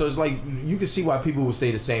the gun. So it's like you can see why people would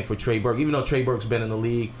say the same for Trey Burke. Even though Trey Burke's been in the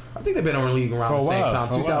league, I think they've been in the league around the same time.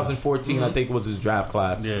 2014, I think was his draft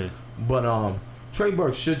class. Yeah. But Trey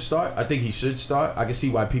Burke should start. I think he should start. I can see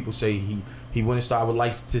why people say he wouldn't start. I would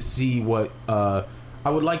like to see what I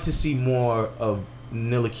would like to see more of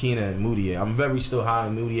Ntilikina and Moutier. I'm very still high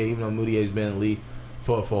on Moutier, even though Moutier's been in the league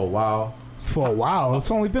for a while. For a while, it's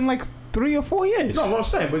only been like 3 or 4 years. No, what I'm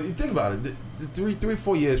saying, but you think about it, the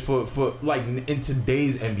 3-4 years for like in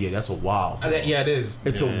today's NBA, that's a while. Yeah, it is.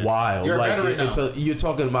 It's a while. You're like a veteran now. You're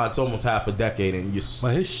talking about it's almost half a decade, and you.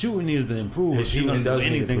 But his shooting needs to improve. His shooting does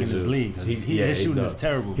anything in this league. His shooting is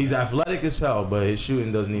terrible. He's athletic as hell, but his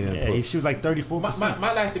shooting does need to improve. He shoots like 34%.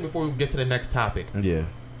 My last thing before we get to the next topic. Yeah.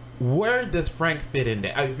 Where does Frank fit in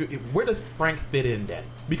there? Where does Frank fit in then?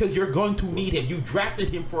 Because you're going to need him. You drafted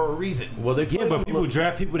him for a reason. Well, but people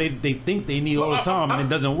draft people they think they need all the time, and it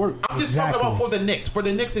doesn't work. I'm just talking about for the Knicks. For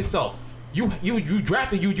the Knicks itself. You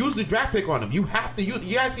drafted. You used the draft pick on him. You have to use.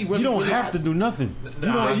 You gotta see. You don't have to do nothing.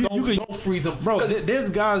 Don't freeze him, bro. There's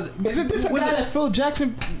guys. Isn't this a guy that Phil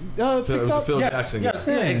Jackson picked up? Phil Jackson. Yeah,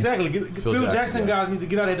 exactly. Phil Jackson guys need to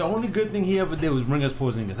get out of here. The only good thing he ever did was bring us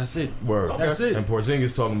Porzingis. That's it. Word. That's it. And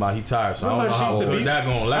Porzingis talking about he tired, so I don't know how long that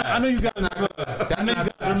gonna last. I know you guys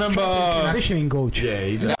remember conditioning coach. Yeah,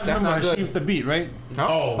 you guys remember Hasheem Thabeet, right?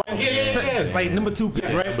 Oh, yeah. Like number 2 pick,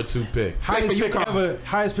 right? Number 2 pick.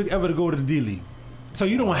 Highest pick ever to go to the D League. So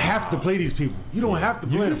you don't have to play these people. You don't have to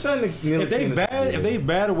play them. If they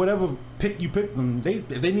bad or whatever pick you pick them, if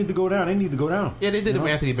they need to go down, they need to go down. Yeah, they did it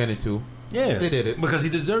with Anthony Bennett too. Yeah, they did it because he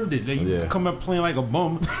deserved it. You come up playing like a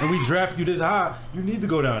bum, and we draft you this high. You need to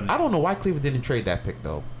go down there. I don't know why Cleveland didn't trade that pick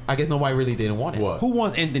though. I guess nobody really didn't want it. What? Who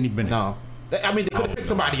wants Anthony Bennett? No, I mean they could have picked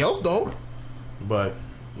somebody else though. But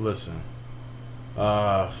listen,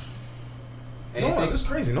 no, that's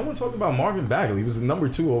crazy. No one talked about Marvin Bagley. He was the number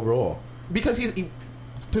 2 overall because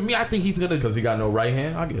to me, I think he's gonna because he got no right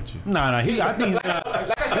hand. I get you. Nah. I think he's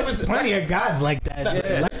gonna. There's plenty of guys like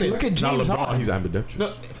that. Look at James Harden. He's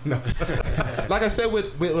ambidextrous. No. Like I said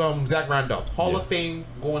with Zach Randolph, Hall of Fame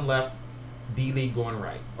going left, D League going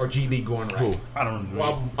right, or G League going right. Who? I don't know.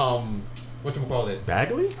 What you call it?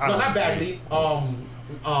 Bagley? No, not Bagley.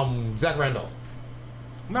 Zach Randolph.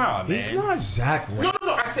 Nah, man. He's not Zach Randolph.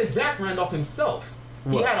 No. I said Zach Randolph himself.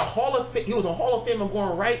 What? He had a Hall of Fame. He was a Hall of Famer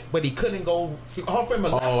going right, but he couldn't go. Hall of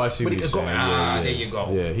Famer left. Oh, I see what you're saying. There you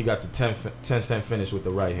go. Yeah, he got the 10-cent finish with the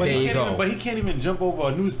right hand. But he can't even jump over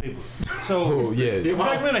a newspaper. So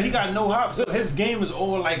Zach Randolph, he got no hop. So his game is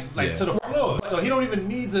all like to the floor. So he don't even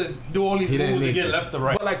need to do all these moves to get left to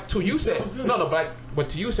right. But like to you said, but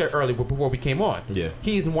to you said earlier before we came on,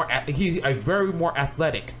 he's a very more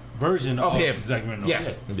athletic version of him. Zach Randolph.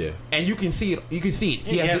 Yes. Yeah. And you can see it.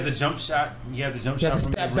 He has the jump shot. He has to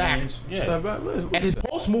step back. Yeah. Step back. And his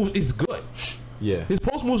post move is good. Yeah. His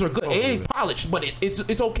post moves are good. It ain't polished, but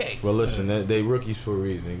it's okay. Well, listen, they rookies for a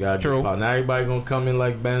reason. You got True. Now everybody gonna come in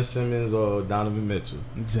like Ben Simmons or Donovan Mitchell.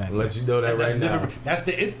 Exactly. Let you know that now. That's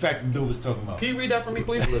the it factor dude was talking about. Can you read that for me,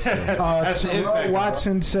 please? Listen. Terrell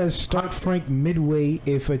Watson says start Frank midway.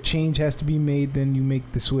 If a change has to be made, then you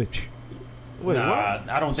make the switch. Wait, what?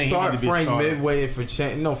 I don't think start he need to be Frank midway for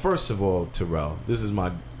change. No, first of all, Terrell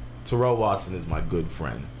Watson is my good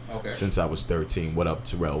friend. Okay. Since I was 13. What up,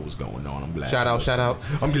 Terrell? What's going on? I'm glad. Shout out.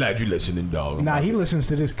 I'm glad you're listening, dog. He listens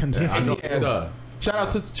to this consistently. Shout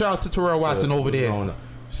out to Terrell Watson over there.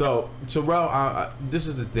 So Terrell, this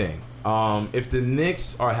is the thing. If the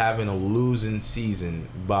Knicks are having a losing season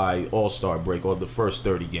by All-Star break or the first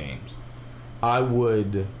 30 games, I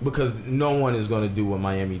would, because no one is going to do what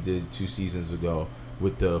Miami did 2 seasons ago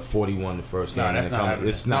with the 41 the first game. That's not happening.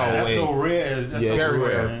 It's not. That's so rare. That's so very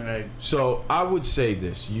rare. So I would say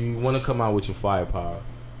this: you want to come out with your firepower.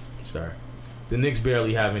 Sorry, the Knicks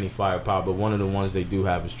barely have any firepower, but one of the ones they do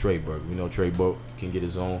have is Trey Burke. We know Trey Burke can get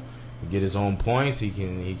his own get his own points. He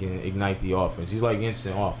can ignite the offense. He's like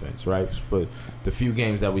instant offense, right? For the few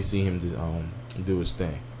games that we see him do his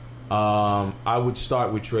thing. I would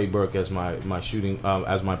start with Trey Burke as my shooting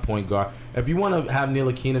as my point guard. If you want to have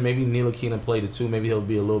Ntilikina, maybe Ntilikina play the 2. Maybe he'll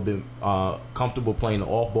be a little bit comfortable playing the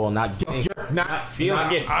off ball, not getting. Not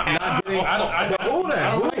feeling it. I don't like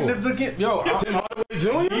Ntilikina. Yo, Tim Hardaway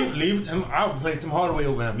Jr. Leave him. I would play Tim Hardaway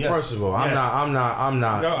over him. Yes. First of all, I'm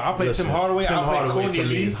not. Yo, I'll play Tim Hardaway. Tim I'll play Hardaway Courtney to me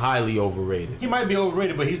Lee. is highly overrated. He might be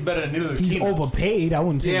overrated, but he's better than Ntilikina. He's overpaid. I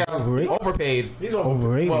wouldn't say overrated. Overpaid. He's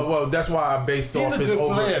overrated. Well, that's why I based off his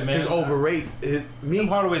overrate. Tim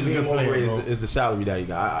Hardaway's a good player. Is the salary that he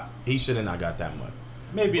got. He should have not got that much.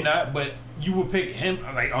 Maybe not, but you would pick him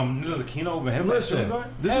like Ntilikina over him. Listen,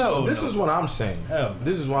 this is what I'm saying.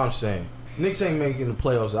 This is what I'm saying. Knicks ain't making the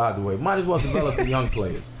playoffs either way. Might as well develop the young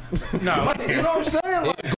players. No, you know what I'm saying?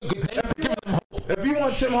 Like, if you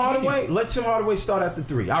want Tim Hardaway, let Tim Hardaway start at the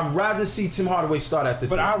 3. I'd rather see Tim Hardaway start at the 3.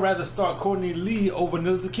 But I'd rather start Courtney Lee over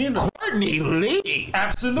Ntilikina. Courtney Lee.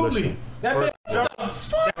 Absolutely.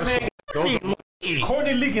 Listen,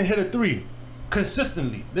 Courtney Lee can hit a 3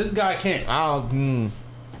 consistently. This guy can't.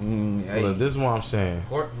 Look, this is what I'm saying.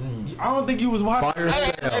 I don't think you was watching. Fire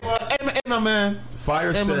sale. Hey, my man.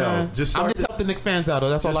 Fire Hey, my sale. man. Just I'm start just helping the Knicks fans out, though.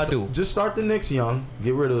 That's all I do. Just start the Knicks young.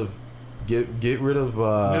 Get rid of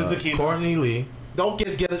Ntilikina. Courtney Lee. Don't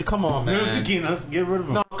get it. Come on, man. Ntilikina, get rid of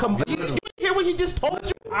him. No, come on. You hear what he just told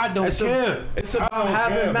you? I don't care. It's about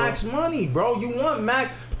having max money, bro. You want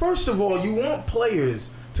max. First of all, you want players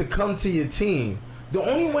to come to your team. The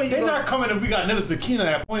only way they're not coming if we got Ntilikina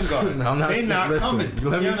at point guard. No, I'm not they not coming.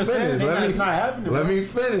 Let me finish. It's not happening. Let me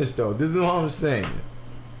finish though. This is what I'm saying.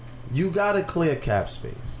 You gotta clear cap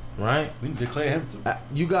space, right? We need to clear him too.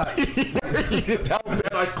 You got.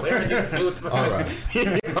 All right.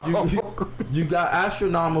 You got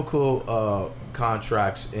astronomical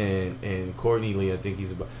contracts in Courtney Lee. I think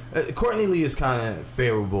he's about. Courtney Lee is kind of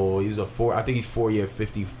favorable. He's a 4. I think he's 4-year,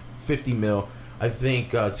 50 mil. I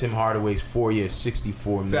think Tim Hardaway's 4 years,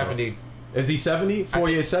 64 mil. 70. Is he 70? 4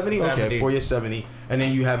 years, 70? 70. Okay, 4 years, 70. And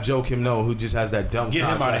then you have Joe Kim Noah, who just has that dump Get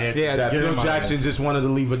him out of here. Yeah, that Phil Jackson just wanted to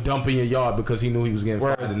leave a dump in your yard because he knew he was getting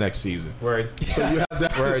fired the next season. Word. So you have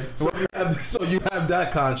that. Word. So you have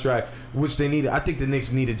that contract, which they needed. I think the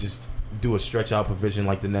Knicks need to just do a stretch out provision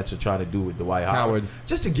like the Nets are trying to do with Dwight Howard,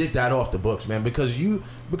 just to get that off the books, man. Because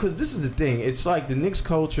this is the thing. It's like the Knicks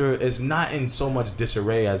culture is not in so much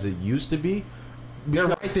disarray as it used to be. They're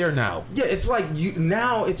right there now. Yeah, it's like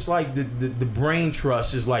now it's like the brain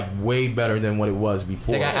trust is like way better than what it was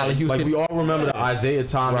before. They got Allen Houston. Like we all remember the Isaiah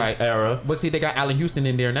Thomas era. But see, they got Allen Houston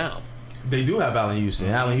in there now. They do have Allen Houston.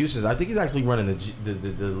 Allen Houston, I think he's actually running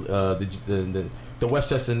the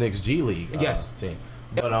Westchester Knicks G League team.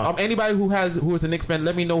 But anybody who is a Knicks fan,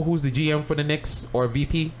 let me know who's the GM for the Knicks or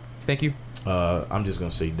VP. Thank you. I'm just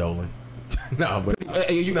gonna say Dolan. No, but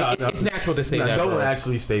it's natural to say that. Dolan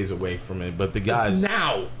actually stays away from it, but the guys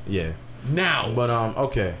now. Yeah. Now. But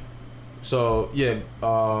okay. So yeah,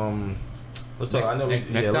 let's talk.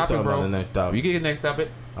 Next topic, bro. About the next topic. You get the next topic.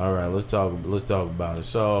 All right, let's talk about it.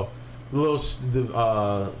 So, a little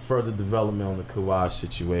further development on the Kawhi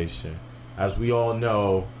situation. As we all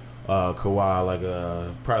know,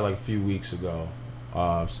 Kawhi probably like a few weeks ago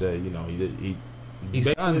said, he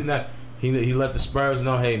basically done. He let the Spurs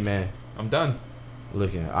know, hey man, I'm done.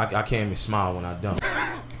 Look, I can't even smile when I'm done.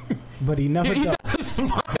 But he never does.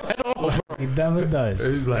 Smile at all. He never does.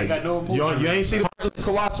 He's like, you ain't see the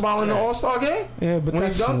Kawhi smiling in the All-Star game? Yeah, but when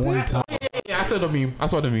that's one time. Yeah, I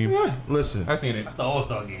saw the meme. Yeah, listen. I seen it. That's the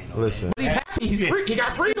All-Star game. Listen. But he's happy. He's free. He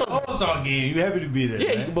got freedom. All-Star game. You happy to be there?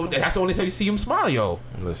 Yeah, but that's the only time you see him smile, yo.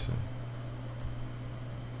 Listen.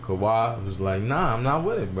 Kawhi was like, nah, I'm not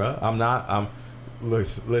with it, bro.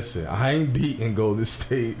 Listen, I ain't beating Golden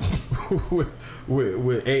State with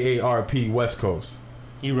AARP West Coast.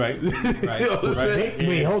 You right. You know what I'm saying?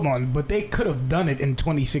 Wait, hold on. But they could have done it in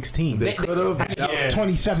 2016. They could have.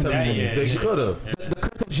 2017. They could have. The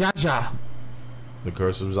curse of Jaja. The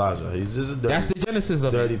curse of Zaza. He's just a dirty. That's the genesis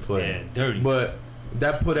of dirty it. player. Yeah, dirty. But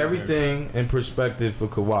that put everything in perspective for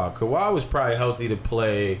Kawhi. Kawhi was probably healthy to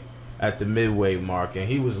play at the midway mark, and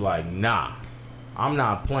he was like, nah, I'm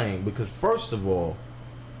not playing. Because first of all,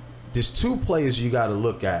 there's two players you got to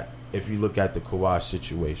look at if you look at the Kawhi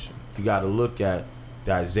situation. You got to look at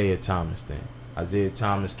the Isaiah Thomas thing. Isaiah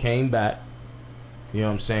Thomas came back, you know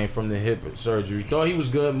what I'm saying, from the hip surgery. Thought he was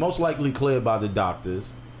good, most likely cleared by the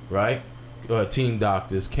doctors, right? Team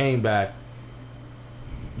doctors. Came back,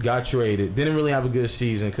 got traded. Didn't really have a good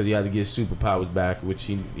season because he had to get superpowers back, which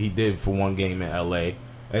he did for one game in LA.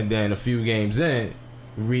 And then a few games in,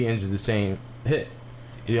 re-injured the same hit.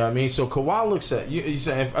 You know what I mean? So Kawhi looks at you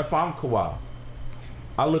say if I'm Kawhi,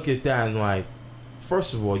 I look at that and like,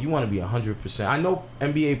 first of all, you want to be 100%. I know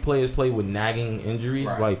NBA players play with nagging injuries.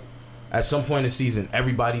 Right. Like at some point in the season,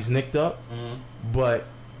 everybody's nicked up. Mm-hmm. But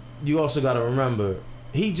you also got to remember,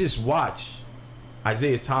 he just watched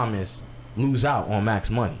Isaiah Thomas lose out on max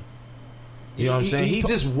money. You know what I'm saying? He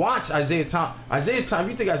just watched Isaiah Thomas.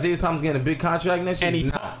 You think Isaiah Thomas getting a big contract next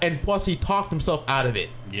year? And plus he talked himself out of it.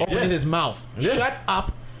 Yeah. Opening his mouth. Yeah. Shut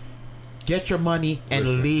up. Get your money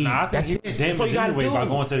and leave. Nah, that's it. That's all you got to do. By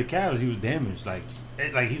going to the Cavs, he was damaged. Like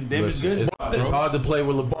he's damaged. It's hard to play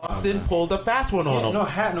with LeBron. Boston pulled a fast one on him.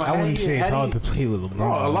 I wouldn't say it's hard to play with LeBron. No,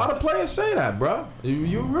 a lot of players say that, bro.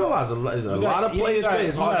 You realize a lot of players say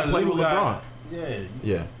it's hard to play with LeBron.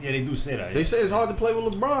 Yeah, they do say that. They say it's hard to play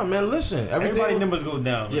with LeBron, man. Listen, everybody numbers go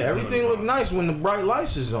down. Yeah, everything look nice when the bright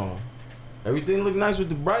lights is on. Everything look nice with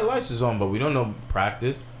the bright lights is on, but we don't know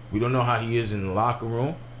practice. We don't know how he is in the locker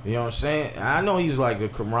room. You know what I'm saying? I know he's like a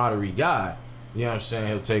camaraderie guy. You know what I'm saying?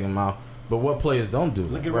 He'll take him out. But what players don't do?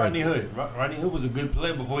 Look at Rodney Hood. Rodney Hood was a good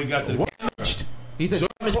player before he got to the Cavs. He's a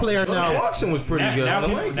damaged player now. Clarkson was pretty good.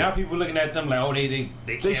 Now people looking at them like, oh, they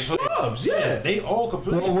can't scrubs. Play. Yeah, they all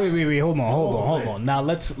completely. Well, wait, hold on. Now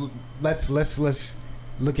let's look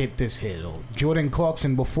at this here though. Jordan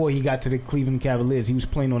Clarkson, before he got to the Cleveland Cavaliers, he was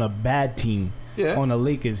playing on a bad team. Yeah. On the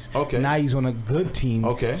Lakers. Okay. Now he's on a good team.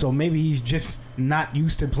 Okay. So maybe he's just not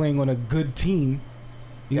used to playing on a good team.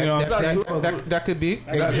 You know what I'm saying? That could be.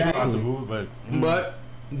 Exactly. Possible, but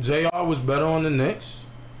JR was better on the Knicks.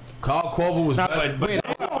 Kyle Korver was better.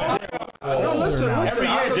 No, listen. Every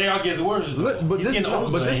year JR gets worse. But this is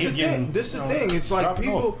the thing. It's like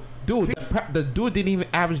people. Dude, the dude didn't even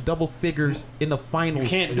average double figures in the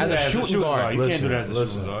finals as a shooting guard. You can't do that as a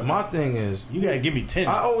shooting guard. My thing is, you gotta give me 10.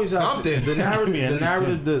 I always something. The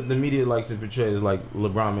narrative the media like to portray is like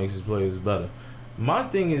LeBron makes his players better. My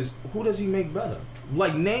thing is, who does he make better?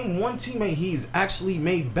 Like, name one teammate he's actually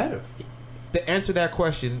made better. To answer that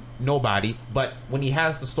question, nobody. But when he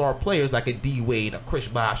has the star players like a D Wade, a Chris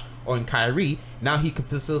Bosh, or in Kyrie, now he can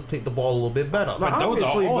facilitate the ball a little bit better. But those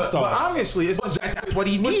are all stars. But obviously, that's what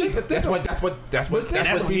he needs. That's what he portrayed.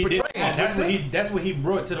 That's what he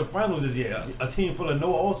brought to the finals this year. A team full of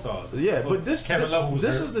no all stars. Yeah, but this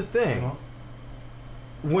is the thing. You know?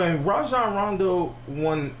 When Rajon Rondo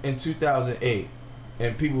won in 2008,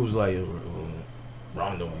 and people was like,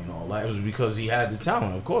 Rondo ain't all that. It was because he had the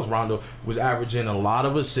talent. Of course, Rondo was averaging a lot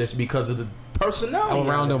of assists because of the personnel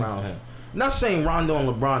around him. Not saying Rondo and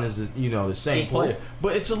LeBron is the same player,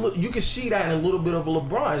 but it's you can see that in a little bit of a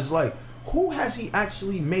LeBron. It's like, who has he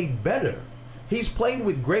actually made better? He's played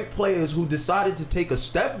with great players who decided to take a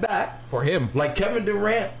step back for him, like Kevin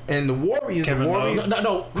Durant and the Warriors.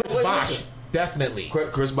 Chris Bosh definitely.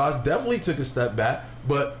 Chris Bosh definitely took a step back,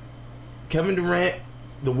 but Kevin Durant.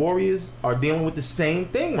 The Warriors are dealing with the same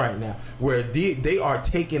thing right now, where they are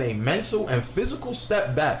taking a mental and physical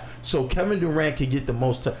step back so Kevin Durant can get the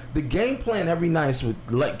most time. The game plan every night is to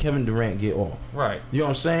let Kevin Durant get off. Right. You know what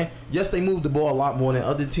I'm saying? Yes, they move the ball a lot more than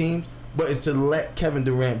other teams, but it's to let Kevin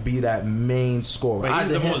Durant be that main scorer. But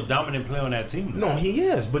he's the most dominant player on that team. No, he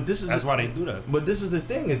is. But that's why they do that. But this is the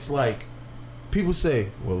thing. It's like, people say,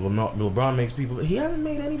 well, LeBron makes people. He hasn't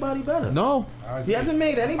made anybody better. No, he hasn't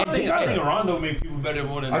made anybody better. I think Rondo made people better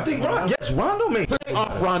more than. I think Rondo made. Play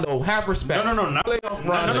off Rondo. Have respect. No, not play off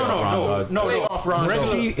Rondo. No. Play off Rondo.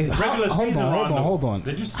 Hold on.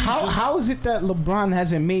 Did you see how is it that LeBron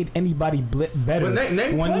hasn't made anybody better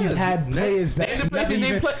when he's had players that's never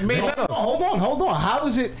even made better? Hold on. How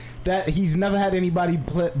is it that he's never had anybody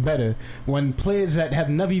better when players that have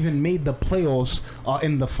never even made the playoffs are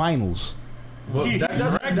in the finals? Well, he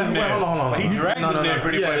dragged him there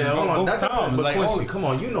pretty much. Hold on. But Quincy, come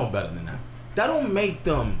on, you know better than that. That don't make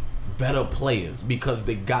them better players because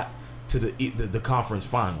they got to the conference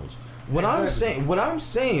finals. What I'm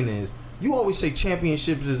saying is, you always say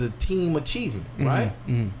championships is a team achievement, right?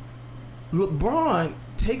 Mm-hmm. LeBron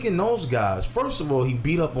taking those guys. First of all, he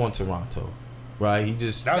beat up on Toronto, right? That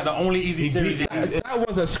was the only easy series. That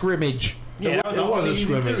was a scrimmage. Yeah, that was a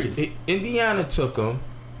scrimmage. Indiana took him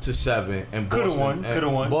to 7, and could have won.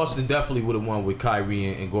 Boston definitely would have won with Kyrie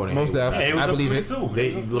and Gordon. Most definitely, I believe it too.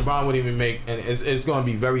 LeBron wouldn't even make, and it's going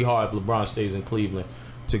to be very hard if LeBron stays in Cleveland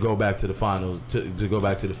to go back to the finals. To go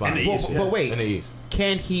back to the finals. But wait, in the East.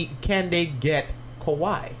 Can they get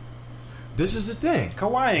Kawhi? This is the thing.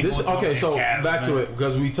 Kawhi ain't going okay, so Cavs, back to it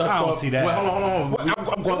because we touched. I don't see that. Wait, hold on.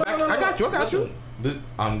 I'm going back. I got you.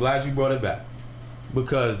 I'm glad you brought it back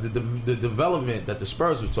because the development that the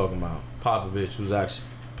Spurs were talking about, Popovich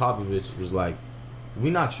was like,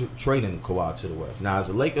 we're not trading Kawhi to the West. Now, as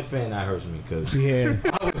a Laker fan, that hurts me because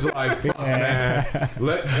I was like, fuck, man.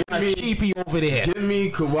 Give me cheapie over there. Give me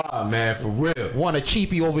Kawhi, man, for real. Want a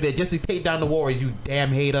cheapie over there just to take down the Warriors, you damn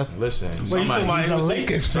hater. Listen, he's a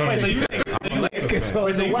Lakers fan. So you think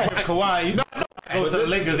Kawhi? No. So the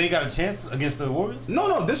Lakers, they got a chance against the Warriors?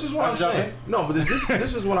 No, this is what I'm saying. No, but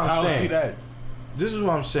this is what I'm saying. I don't see that. This is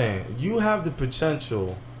what I'm saying. You have the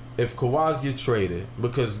potential if Kawhi gets traded,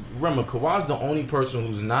 because remember, Kawhi's the only person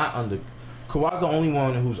who's not under. Kawhi's the only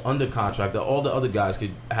one who's under contract. That all the other guys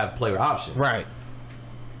could have player options. Right.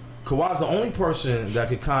 Kawhi's the only person that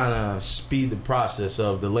could kind of speed the process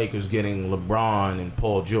of the Lakers getting LeBron and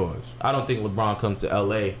Paul George. I don't think LeBron comes to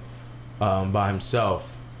LA by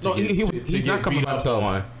himself. He's not coming by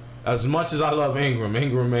himself. As much as I love Ingram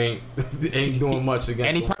ain't doing much against.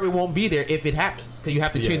 And he probably won't be there if it happens, because you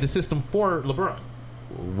have to change the system for LeBron.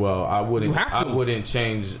 Well, I wouldn't. I wouldn't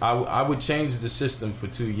change. I would change the system for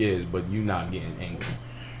 2 years, but you're not getting Ingram.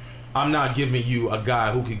 I'm not giving you a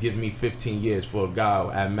guy who could give me 15 years for a guy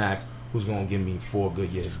at max who's gonna give me 4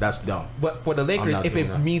 good years. That's dumb. But for the Lakers, if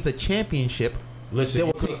it means a championship, they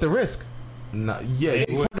will take the risk. For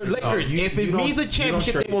the Lakers, if it means a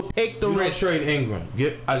championship, they will take the risk. You don't trade Ingram.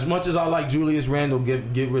 As much as I like Julius Randle, get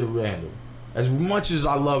rid of Randle. As much as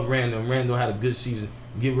I love Randle, and Randle had a good season,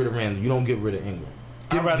 get rid of Randle. You don't get rid of Ingram.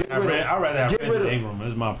 I'd rather have Ingram.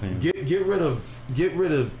 That's my opinion. Get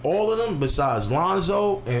rid of all of them besides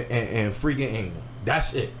Lonzo and freaking Ingram.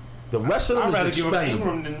 That's it. The rest of them I'd rather is expendable. give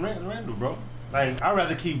Ingram than Randle, bro. Like, I'd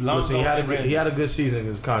rather keep Lonzo. Listen, he had a good season in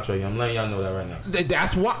his contract. I'm letting y'all know that right now.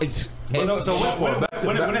 That's why. When does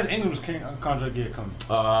Ingram's contract year come?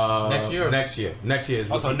 Next year. Next year.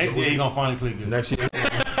 So next year he gonna finally play good. Next year.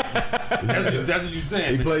 That's what you're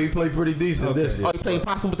saying. He played pretty decent this year. Oh, you playing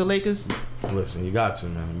possum with the Lakers? Listen, you got to,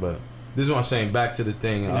 man. But this is what I'm saying. Back to the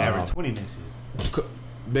thing. Average 20 next year.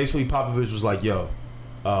 Basically, Popovich was like, "Yo,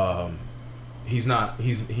 he's not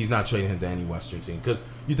trading him to any Western team, because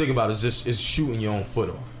you think about it, it's shooting your own foot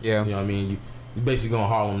off. Yeah, you know what I mean. You basically gonna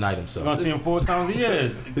Harlem Night himself. You're gonna see him 4 times a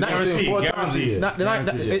year. Guaranteed.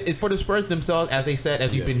 For the Spurs themselves, as they said,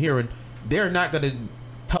 as you've been hearing, they're not gonna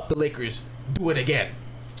help the Lakers do it again.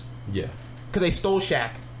 Yeah, because they stole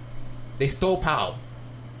Shaq, they stole Powell.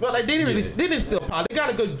 Well, they didn't steal Powell. They got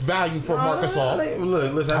a good value for Marc Gasol.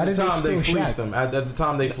 Look, listen. At the time they fleeced him. At the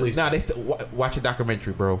time they fleeced him. Nah, they watch a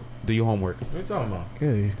documentary, bro. Do your homework. What are you talking about?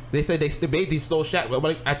 Yeah. They said they basically stole Shaq,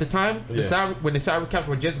 but at the time, when the salary caps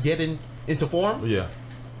were just getting into form,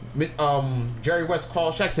 Jerry West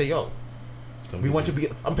called Shaq, say, "Yo, we want you to be."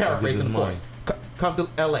 I'm paraphrasing, of course. Come to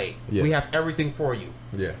LA. Yeah. We have everything for you.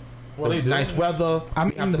 Yeah. Well, nice weather. I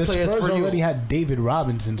mean, the Spurs already had David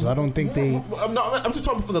Robinson, so I don't think they. I'm just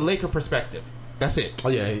talking from the Laker perspective. That's it. Oh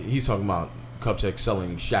yeah, he's talking about Kupchak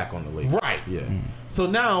selling Shaq on the Lakers. Right. Yeah. So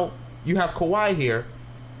now you have Kawhi here.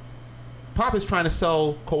 Pop is trying to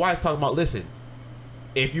sell Kawhi, talking about, listen,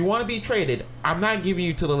 if you want to be traded, I'm not giving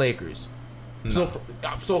you to the Lakers. No.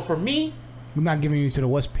 So for me, we're not giving you to the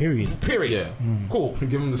West. Period. Yeah. Cool.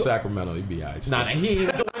 Give him to Sacramento. He'd be alright. Nah, he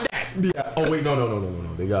ain't doing that. Yeah. Oh wait,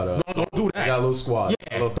 no. They got don't do that. They got a little squad.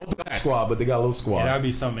 Yeah, don't do that. Squad, but they got a little squad. Yeah, that'd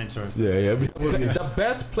be something interesting. Yeah. The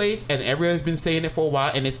best place, and everyone's been saying it for a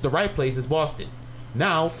while, and it's the right place, is Boston.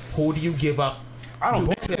 Now, who do you give up? I don't.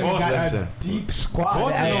 Boston got a deep squad.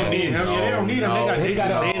 Boston don't need him. They don't need him. They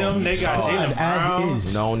got Jason Tatum. They got Jaylen Brown. As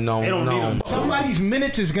is. No. They don't need him. Somebody's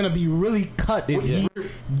minutes is gonna be really cut if he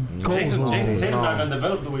goes Jason wrong. Tatum's not gonna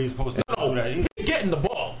develop the way he's supposed to. No, he's getting the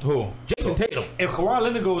ball. Who? Jason Tatum. If Kawhi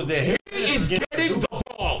Leonard goes there, he is getting the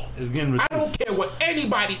ball. It's getting released. I don't care what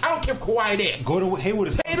anybody. I don't care if Kawhi there. Gordon Hayward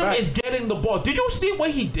is Tatum is getting the ball. Did you see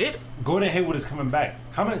what he did? Gordon Hayward is coming back.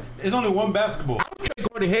 How many? There's only one basketball. I would trade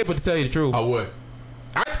Gordon Hayward, to tell you the truth. I would.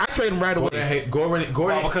 I trade him right away. Gordon.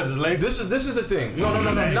 Because his leg. This is the thing. No.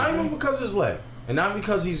 Not even because his leg, and not even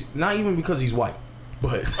because he's white.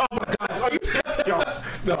 But oh my God, are you serious?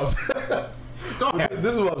 No. Go ahead.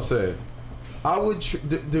 This is what I'm saying. I would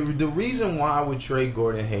the reason why I would trade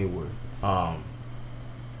Gordon Hayward.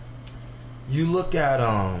 You look at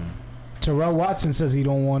Terrell Watson says he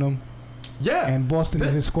don't want him. Yeah, and Boston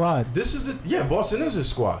is his squad. Boston is his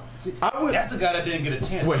squad. See, that's a guy that didn't get a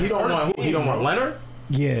chance. Wait, he don't want Leonard?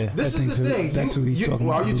 Yeah, this is the thing. That's who he's talking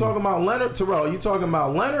about. Are you talking about Leonard? Terrell, are you talking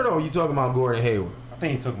about Leonard, or are you talking about Gordon Hayward? I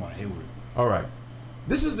think he's talking about Hayward. All right,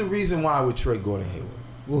 this is the reason why I would trade Gordon Hayward.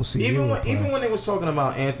 We'll see. Even when they was talking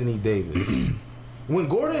about Anthony Davis, when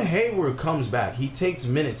Gordon Hayward comes back, he takes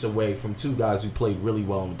minutes away from 2 guys who played really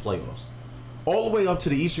well in the playoffs. All the way up to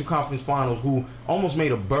the Eastern Conference Finals, who almost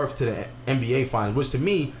made a berth to the NBA Finals, which to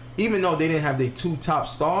me, even though they didn't have their 2 top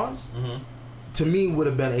stars, to me would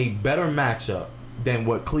have been a better matchup than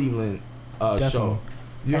what Cleveland showed.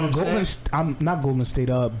 You know what I'm saying? I'm not Golden State.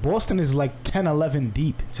 Boston is like 10-11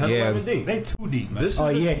 deep. 10-11 deep. They too deep, man.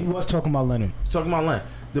 He was talking about Leonard. Talking about Leonard.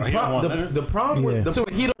 The problem with so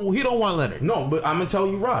he don't want Leonard. No, but I'm gonna tell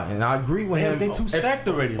you right, and I agree with him. They too stacked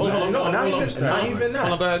already. Not even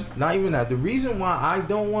that. The reason why I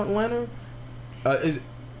don't want Leonard is,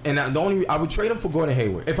 and I would trade him for Gordon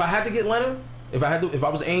Hayward. If I had to get Leonard, if I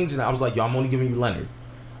was Ainge and I was like, yo, I'm only giving you Leonard.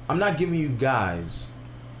 I'm not giving you guys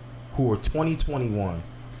who are 2021,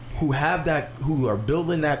 who are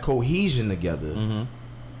building that cohesion together,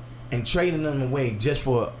 and trading them away just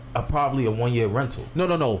for probably a 1 year rental.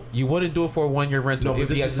 No. You wouldn't do it for a 1 year rental. It'd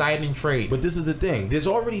be a signing trade. But this is the thing. There's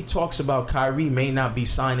already talks about Kyrie may not be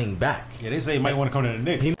signing back. Yeah, they say he might want to come to the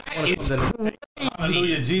Knicks. It's crazy.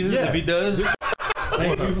 Hallelujah, Jesus. Yeah. If he does,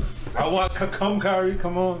 thank you. I want Kyrie.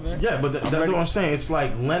 Come on, man. Yeah, but that's what I'm saying. It's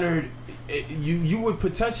like Leonard. You would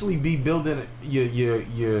potentially be building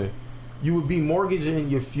you would be mortgaging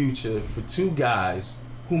your future for two guys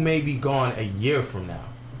who may be gone a year from now.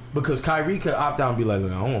 Because Kyrie could opt out and be like, I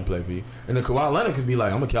don't want to play for you. And then Kawhi Leonard could be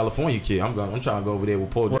like, I'm a California kid. I'm trying to go over there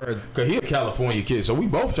with Paul George. Because he's a California kid. So we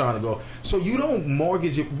both trying to go. So you don't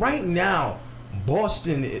mortgage it. Right now,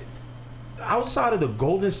 Boston, outside of the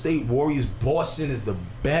Golden State Warriors, Boston is the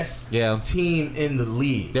best team in the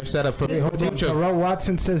league. They're set up for the future. Terrell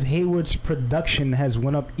Watson says Hayward's production has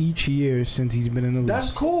went up each year since he's been in the league.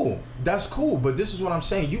 That's cool. But this is what I'm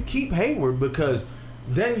saying. You keep Hayward because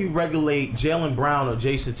then you regulate Jaylen Brown or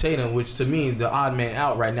Jason Tatum, which to me, the odd man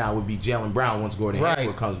out right now would be Jaylen Brown once Gordon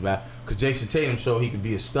Hayward comes back. Because Jason Tatum showed he could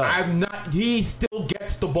be a stud. He still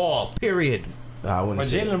gets the ball, period. But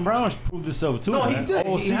Jaylen Brown's proved himself too. No, he did.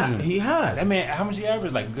 All season. He has. That man, how much he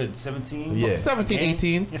averaged? Like good 17? Yeah. 17,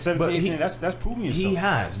 18. Yeah, 17, 18. That's proving yourself. He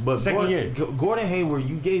has. But Gordon Hayward,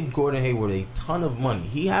 you gave Gordon Hayward a ton of money.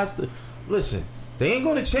 He has to. Listen, they ain't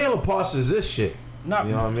going to Chandler Parsons this shit. You know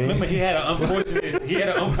what I mean? Remember, he had an unfortunate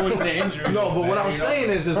injury. No, but what I'm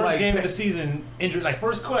saying is, it's first like game of the season injury, like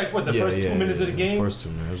first 2 minutes of the game. First 2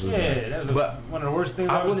 minutes. Yeah, that was one of the worst things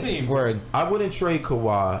I've ever seen. I wouldn't trade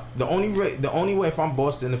Kawhi. The only way if I'm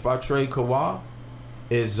Boston, if I trade Kawhi,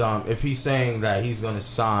 is if he's saying that he's gonna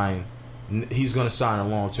sign a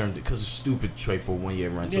long term because it's stupid trade for 1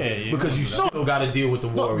 year rental. Yeah, because you still got to deal with the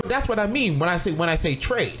Warriors. But that's what I mean when I say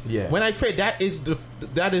trade. Yeah. When I trade, that is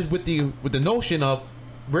with the notion of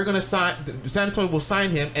we're gonna sign. San Antonio will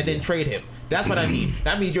sign him and then trade him. That's what I mean.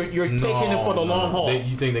 That means you're taking him for the long haul.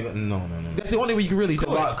 You think they're no. That's the only way you can really do it.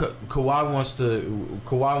 Kawhi wants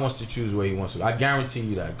to choose where he wants to go. I guarantee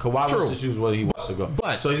you that. Kawhi wants to choose where he wants to go.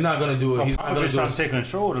 But so he's not gonna do it. He's not gonna trying to take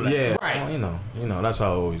control of that. Yeah, right. You know that's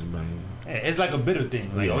how it always been. It's like a bitter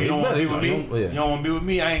thing. Like, you don't want to be with me. You don't want to be with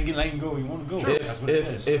me. I ain't letting go. You want to go. That's what it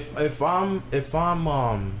is.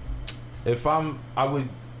 I would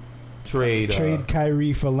trade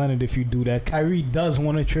Kyrie for Leonard if you do that. Kyrie does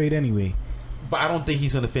want to trade anyway. But I don't think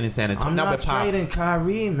he's going to finish San Antonio. I'm not trading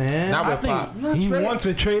Kyrie, man. Not with Pop. He wants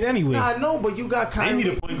a trade anyway. I know, but you got Kyrie.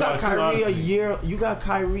 You got Kyrie a year. You got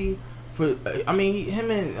Kyrie for. I mean, him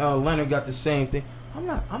and Leonard got the same thing. I'm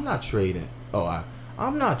not trading.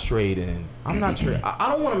 I'm not trading. I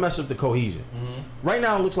don't want to mess up the cohesion. Right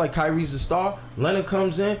now, it looks like Kyrie's the star. Leonard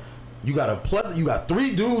comes in. You got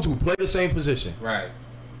 3 dudes who play the same position. Right.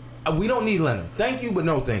 We don't need Leonard. Thank you, but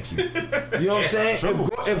no thank you. You know what I'm saying?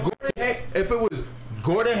 If it was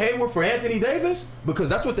Gordon Hayward for Anthony Davis, because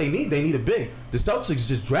that's what they need. They need a big. The Celtics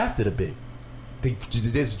just drafted a big. They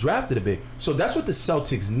just drafted a big. So that's what the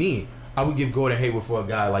Celtics need. I would give Gordon Hayward for a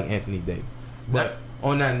guy like Anthony Davis. But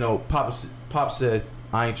on that note, Pop said,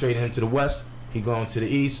 I ain't trading him to the West. He going to the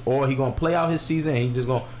East, or he gonna play out his season and he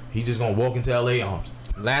just gonna walk into LA arms.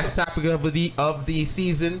 Last topic of the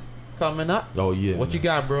season coming up. Oh yeah. What you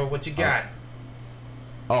got, bro? What you got? Okay.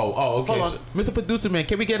 Hold on. Mr. Producer Man,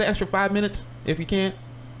 can we get an extra 5 minutes if you can?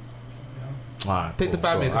 All right. Take the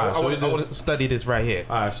 5 minutes. I want to study this right here.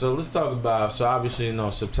 All right. So let's talk about. So obviously,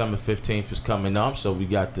 September 15th is coming up. So we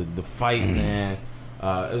got the fight, and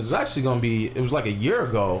it was actually going to be. It was like a year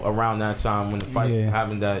ago around that time when the fight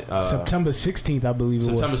happened. That September 16th, I believe.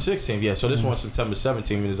 September 16th. Yeah. So this one's September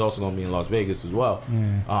 17th, and it's also going to be in Las Vegas as well.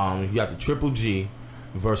 You got the Triple G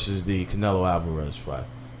versus the Canelo Alvarez fight.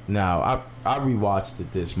 Now, I rewatched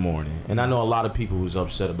it this morning, and I know a lot of people who's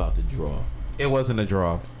upset about the draw. It wasn't a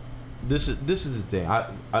draw. This is the thing.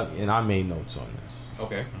 I made notes on this.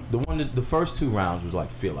 Okay. The first 2 rounds was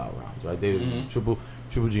like feel out rounds, right? They were Triple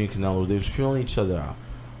G and Canelo. They was feeling each other out.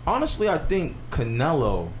 Honestly, I think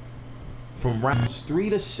Canelo from rounds 3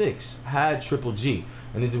 to 6 had Triple G,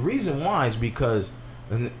 and the reason why is because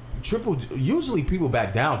usually people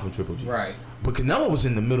back down from Triple G, right? But Canelo was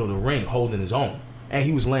in the middle of the ring holding his own. and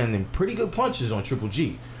he was landing pretty good punches on Triple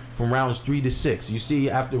G from rounds 3 to 6. You see,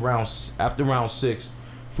 after round 6,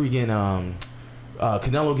 freaking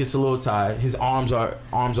Canelo gets a little tired. His arms are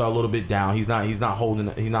a little bit down. He's not holding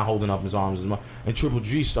up his arms as much, and Triple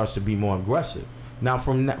G starts to be more aggressive. Now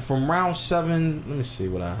from round 7, let me see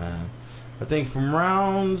what I had. I think from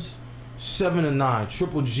rounds 7 to 9,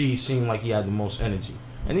 Triple G seemed like he had the most energy.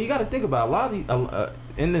 And then you got to think about a lot of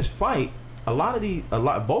in this fight,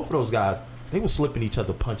 both of those guys, they were slipping each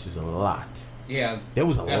other punches a lot. Yeah, there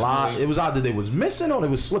was a lot. It was either they was missing or they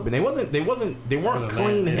was slipping. They weren't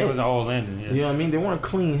clean hits. It was all landing. Yeah. You know what I mean? They weren't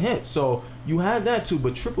clean hits. So you had that too.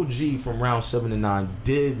 But Triple G from round 7 to 9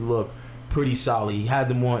 did look pretty solid. He had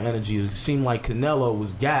the more energy. It seemed like Canelo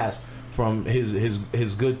was gassed from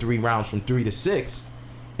his good 3 rounds from 3 to 6,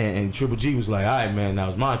 and Triple G was like, all right, man, now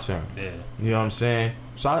it's my turn. Yeah. You know what I'm saying?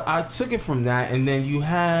 So I took it from that, and then you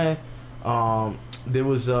had there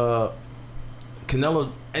was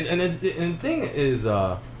Canelo, and the thing is,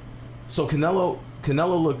 so Canelo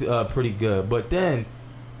looked pretty good, but then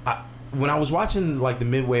when I was watching like the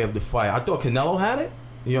midway of the fight, I thought Canelo had it.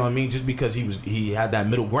 You know what I mean? Just because he had that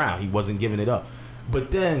middle ground, he wasn't giving it up.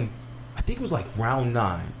 But then I think it was like round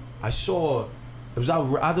 9. I saw it was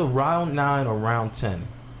either round 9 or round 10.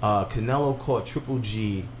 Canelo caught Triple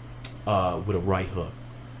G with a right hook,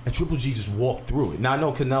 and Triple G just walked through it. Now I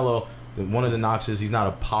know Canelo, one of the knocks is he's not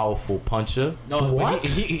a powerful puncher. No, what?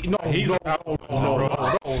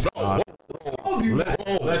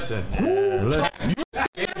 Listen.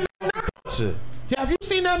 Have you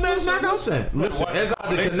seen that man's knockout? Listen. Is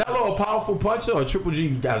either Canelo a powerful puncher or Triple G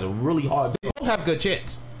has a really hard. They both have good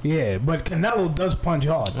chins. Yeah, but Canelo does punch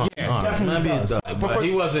hard. Yeah, definitely does. But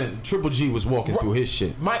he wasn't. Triple G was walking through his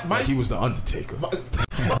shit. Like he was the Undertaker.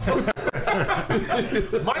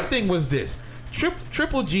 My thing was this: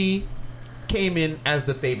 Triple G came in as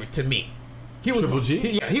the favorite to me. He was Triple G.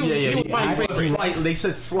 He was my favorite. They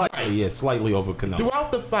said slightly, slightly over Canelo.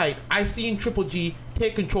 Throughout the fight, I seen Triple G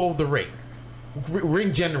take control of the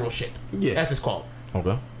ring generalship. Yeah, as it's called.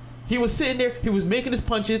 Okay. He was sitting there. He was making his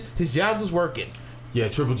punches. His jabs was working. Yeah,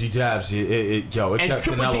 Triple G jabs. It kept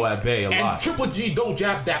Canelo at bay a lot. And Triple G don't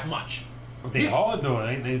jab that much. They hard though.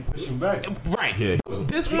 They push him back. Right. Yeah.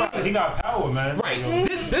 This fight, he got power, man. Right.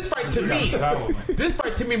 This fight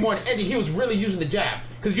to me more than Eddie, he was really using the jab.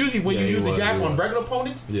 Because usually when you use the jab on regular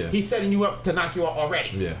opponents, he's setting you up to knock you out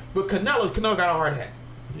already. Yeah. But Canelo got a hard head.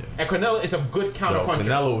 Yeah. And Canelo is a good counter puncher.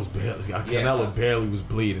 Canelo barely was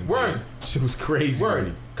bleeding. Word. Man. Shit was crazy.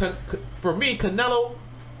 Word. For me, Canelo,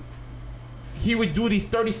 he would do these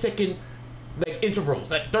 30-second intervals,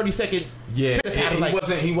 30-second. Yeah,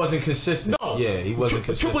 he wasn't consistent. No, he wasn't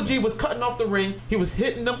consistent. Triple G was cutting off the ring. He was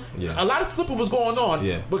hitting them. Yeah. A lot of slipping was going on.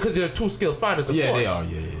 Yeah. Because they're 2 skilled fighters. Of course. They are.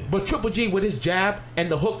 Yeah. But Triple G with his jab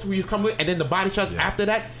and the hooks where you come with, and then the body shots after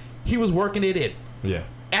that, he was working it in. Yeah.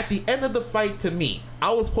 At the end of the fight, to me,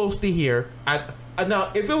 I was supposed to hear.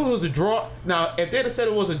 Now, if it was a draw, if they'd have said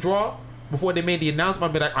it was a draw before they made the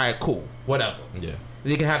announcement, I'd be like, all right, cool, whatever. Yeah.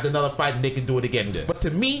 They can have another fight and they can do it again. Yeah. But to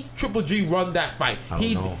me, Triple G run that fight.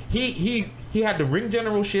 He had the ring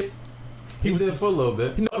generalship. He did it for a little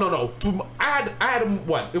bit. No. I had him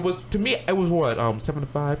what? It was to me. It was what? 7 to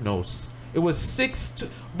 5? No, it was 6 to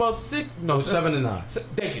about 6. No, it was 7 to 9.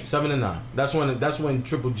 Thank you. 7 to 9. That's when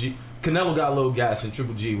Triple G, Canelo got a little gas and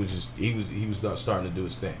Triple G was just he was starting to do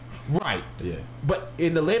his thing. Right. Yeah. But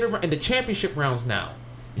in the championship rounds now.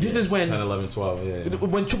 This is when 10, 11, 12,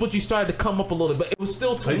 when Triple G started to come up a little bit. It was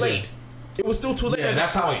still too late. It was still too late. Yeah,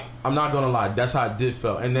 that's how. I'm not gonna lie. That's how it did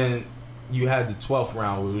feel. And then you had the 12th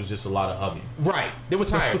round where it was just a lot of hugging. Right. They were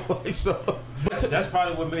tired. That's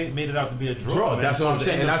probably what made it out to be a draw. That's what I'm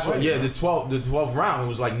saying. And that's what. Yeah, the 12th round, it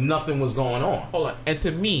was like nothing was going on. Hold on. And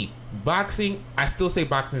to me, boxing, I still say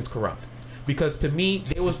boxing is corrupt, because to me,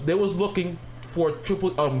 they was looking for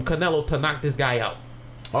Canelo to knock this guy out.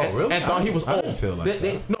 Oh, really? And thought he was old. I didn't feel like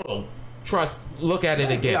that. No. Trust. Look at it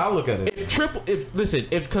again. Yeah, I'll look at it.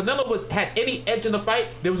 If Canelo had any edge in the fight,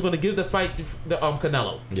 they was going to give the fight to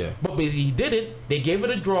Canelo. Yeah. But he didn't. They gave it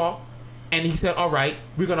a draw, and he said, "All right,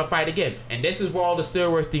 we're going to fight again." And this is where all the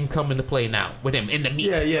steroids thing come into play now with him in the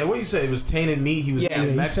meat. Yeah. What you say? It was tainted meat. He was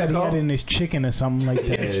eating Mexico? He said he had in his chicken or something like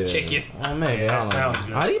that. Chicken. Oh man, that sounds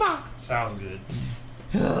good. Arriba. Sounds good.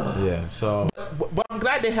 Yeah. So. But I'm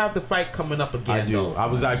glad they have the fight coming up again. I do.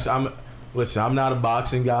 Though. Listen, I'm not a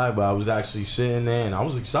boxing guy, but I was actually sitting there and I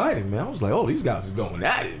was excited, man. I was like, oh, these guys are going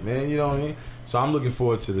at it, man. You know what I mean? So I'm looking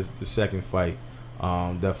forward to the second fight,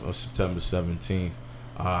 definitely September 17th.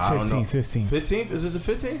 15th. 15th? Is this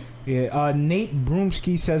the 15th? Yeah. Nate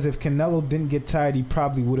Broomsky says if Canelo didn't get tired, he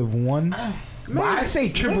probably would have won. But I say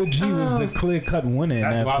Triple G was the clear-cut winner in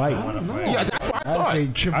that fight. Yeah, that's why I say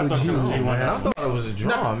Triple G. I thought it was a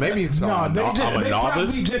draw. Maybe it's I'm a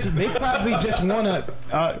novice. They probably just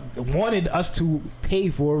wanted us to pay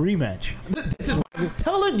for a rematch. This is what I'm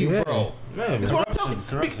telling you, bro. Man, this is what I'm telling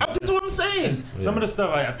you. This is what I'm saying. Some of the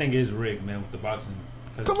stuff I think is rigged, man, with the boxing.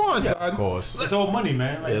 Come on, son. Of course. It's all money,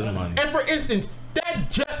 man. It's money. And for instance, that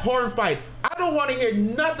Jeff Horn fight, I don't want to hear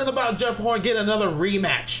nothing about Jeff Horn getting another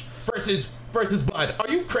rematch versus Bud.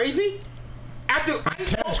 Are you crazy?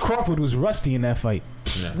 Terrence Crawford was rusty in that fight.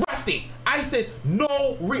 Yeah. Rusty. I said no.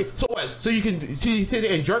 So what? So you can sit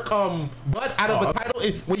there and jerk Bud out of a title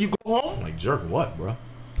when you go home? Like jerk what, bro?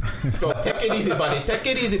 So take it easy, buddy. Take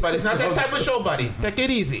it easy, buddy. It's not that type of show, buddy. Take it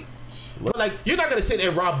easy. But like, you're not gonna sit there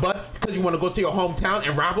and rob Bud because you want to go to your hometown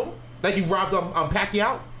and rob him like you robbed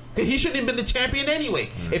Pacquiao. Because he shouldn't have been the champion anyway.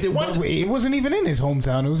 If they wanted, it wasn't even in his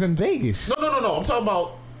hometown. It was in Vegas. No. I'm talking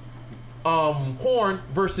about Horn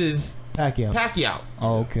versus Pacquiao.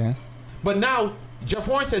 Oh, okay. But now Jeff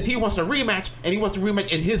Horn says he wants a rematch, and he wants a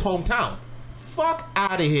rematch in his hometown. Fuck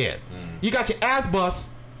out of here. You got your ass bust.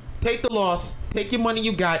 Take the loss. Take your money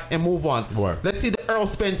you got and move on. Word. Let's see the Earl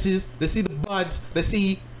Spences. Let's see the Buds. Let's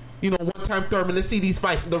see, one-time Thurman. Let's see these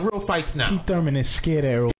fights, the real fights now. Keith Thurman is scared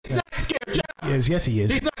of Earl. He's not scared, Jeff. Yes, he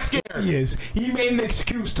is. He's not scared. Yes, he is. He made an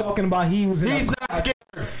excuse talking about he was in He's a not scared.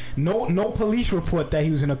 No police report that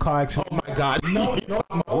he was in a car accident. Oh my God.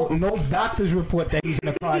 No doctors report that he's in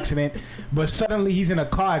a car accident, but suddenly he's in a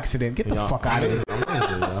car accident. Get the fuck out of here.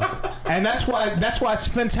 And that's why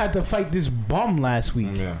Spence had to fight this bum last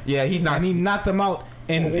week. Yeah, he knocked him out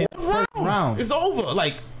in the first round. It's over.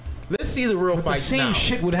 Like, let's see the real fight. The same now.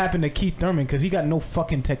 shit would happen to Keith Thurman because he got no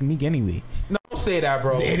fucking technique anyway. No, don't say that,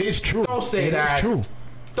 bro. It is true. Don't say that. It's true.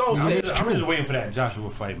 Don't say that. I'm just waiting for that Joshua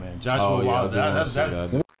fight, man. Joshua Wilder.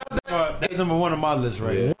 That's number one on my list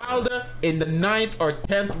right here. Wilder in the 9th or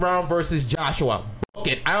 10th round versus Joshua. Book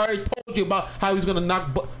it. I already told you about how he's gonna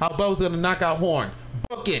Bud was gonna knock out Horn.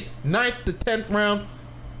 Book it. 9th to 10th round.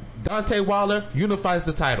 Deontay Wilder unifies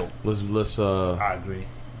the title. Let's. I agree.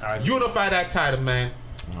 Unify that title, man.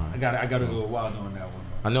 Right. I gotta go Wilder on that one.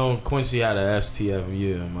 I know Quincy had a STF.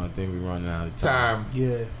 I think we running out of time.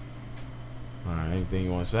 Yeah. All right, anything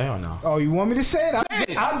you want to say or no? Oh, you want me to say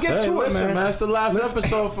it? I'll get to it, man. That's the last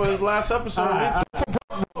episode for his last episode.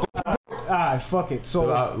 Alright, fuck it.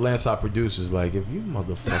 So Lance, our producer's like, if you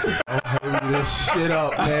motherfucker don't hurry this shit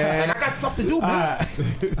up, man. I got stuff to do, man.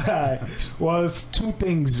 Well, it's two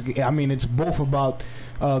things. I mean, it's both about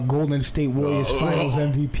Golden State Warriors Finals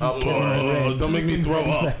MVP Kevin Durant. Don't make me throw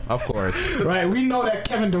up. Of course. Right, we know that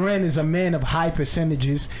Kevin Durant is a man of high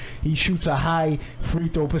percentages. He shoots a high free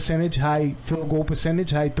throw percentage, high field goal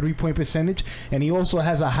percentage, high 3-point percentage, and he also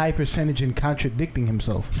has a high percentage in contradicting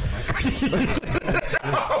himself.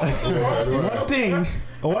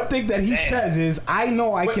 One thing that he says is, I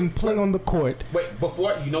know I can play on the court. Wait,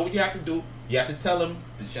 before, you know what you have to do? You have to tell him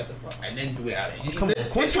to shut the fuck and then do it out. Come on,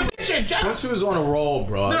 Quincy was on a roll,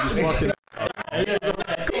 bro. My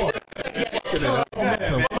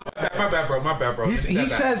bad, bro.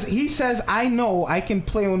 He says, I know I can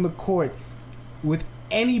play on the court with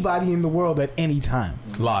anybody in the world at any time.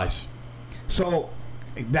 Lies. So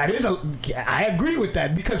I agree with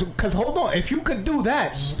that because hold on, if you could do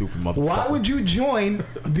that, stupid motherfucker, why would you join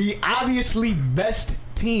the obviously best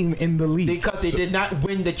team in the league? Because they did not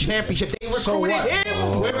win the championship. They recruited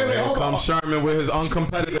him. Wait, here comes Sherman with his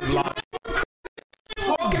uncompetitive lie.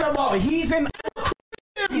 Talking about he's an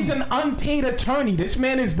unpaid attorney. This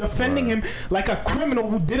man is defending him like a criminal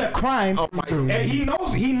who did a crime, and he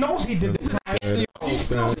knows he did the crime. He's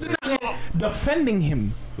still sitting there defending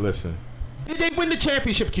him. Listen. Did they win the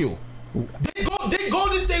championship, Q? Did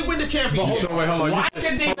Golden State win the championship? Why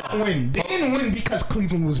did they not win? They didn't win because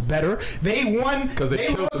Cleveland was better. They won because they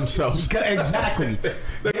killed themselves. Exactly.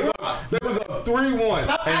 There was a 3-1.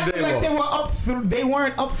 Stop acting like they were up. They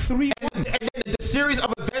weren't up 3-1. And then the series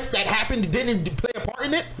of events that happened didn't play a part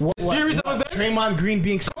in it. Series of events. Draymond Green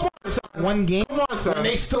being one game. Come on, son. When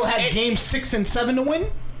they still had games 6 and 7 to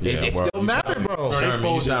win. Yeah, it still mattered, bro.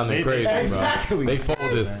 Sherman, you sounding crazy, exactly. Bro. They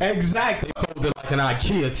folded. Exactly. They folded like an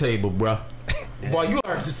IKEA table, bro. Boy, you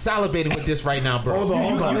are salivating with this right now, bro.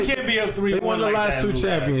 Hold on. You can't be up 3-1. They won the last 2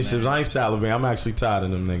 championships. I ain't salivating. I'm actually tired of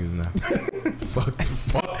them niggas now.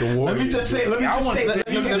 fuck the Warriors. Let me just say. Let me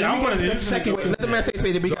get to the second. Let the man say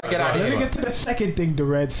it. We gotta get out of here. Let me get to the second thing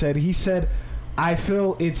Durant said. He said, I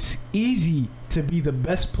feel it's easy to be the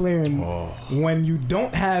best player when you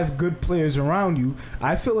don't have good players around you.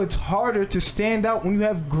 I feel it's harder to stand out when you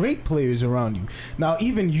have great players around you. Now,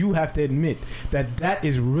 even you have to admit that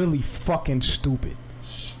is really fucking stupid.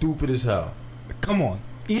 Stupid as hell. Come on.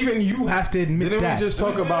 Even you have to admit didn't that. We just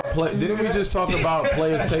talk about Didn't we just talk about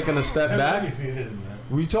players taking a step back?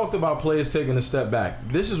 We talked about players taking a step back.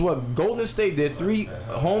 This is what Golden State did. 3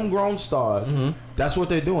 homegrown stars. Mm-hmm. That's what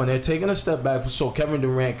they're doing. They're taking a step back so Kevin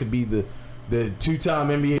Durant could be the 2-time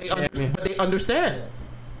NBA champion. But they understand.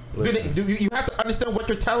 You have to understand what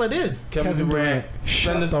your talent is. Kevin Durant,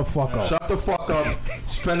 shut the fuck up. Shut the fuck up.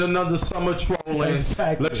 Spend another summer trolling.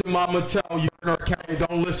 Exactly. Let your mama tell you,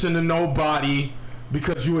 don't listen to nobody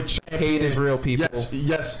because you a champion. Hate is real, people.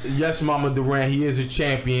 Yes, Mama Durant, he is a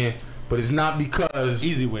champion, but it's not because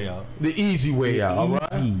easy way out. The easy way out. All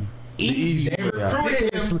right. Easy. The easy way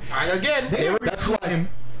out. That's like.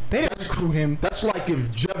 They didn't recruit him. That's like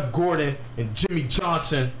if Jeff Gordon and Jimmy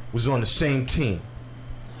Johnson was on the same team.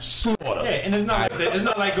 Slaughter. Yeah, and it's not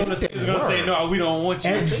like Golden State was gonna say no, we don't want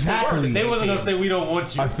you. Exactly. They wasn't gonna say we don't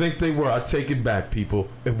want you. I think they were. I take it back, people.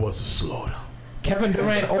 It was a slaughter. Kevin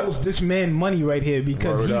Durant owes this man money right here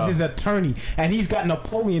because he's his attorney and he's got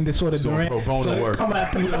Napoleon disorder. Durant, pro bono so work. Come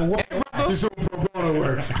after you. He's doing pro bono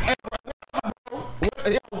work.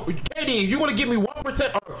 KD, if you want to give me 1%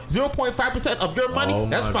 or 0.5% of your money,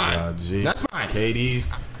 that's fine. God, that's fine. KD's.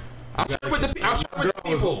 I'll share with the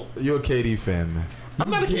people. You're a KD fan, man. I'm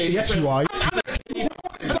not a KD. Yes, fan. you are. I'm not a KD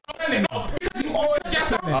fan.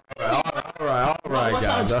 All right, guys.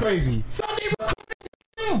 Sounds crazy. So they recruited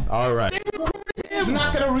him. All right. They recruited him. He's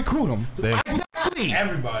not gonna recruit him. Exactly.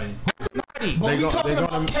 Everybody. But we're talking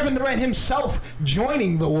about Kevin Durant himself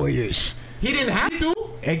joining the Warriors. He didn't have to.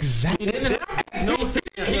 Exactly. He didn't have to. No, he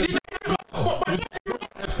didn't have to.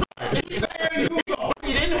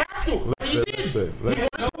 He didn't have to. Listen. There's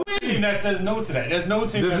no team that says no to that. There's no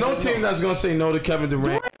team that's gonna say no to Kevin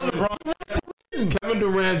Durant. Kevin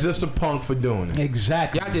Durant just a punk for doing it.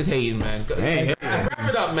 Exactly. Y'all just hating, man. Wrap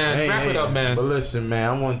it up, man. Wrap it up, man. But listen, man,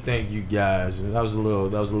 I want to thank you guys. That was a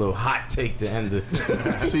little hot take to end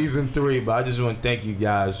the season 3, but I just want to thank you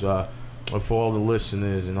guys for all the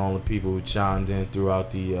listeners and all the people who chimed in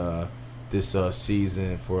throughout the this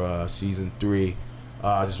season for season 3.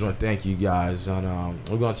 I just want to thank you guys, and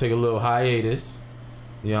we're gonna take a little hiatus.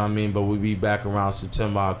 You know what I mean? But we'll be back around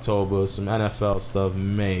September, October. Some NFL stuff,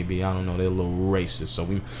 maybe. I don't know. They're a little racist, so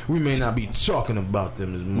we may not be talking about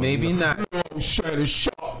them as much. Maybe not. No, Shannon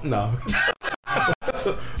Sharp. No.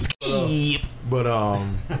 But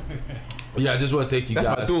yeah, I just want to thank you guys.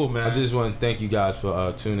 That's my dude, man. I just want to thank you guys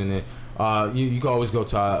for tuning in. You can always go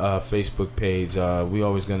to our Facebook page. We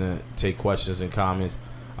always gonna take questions and comments.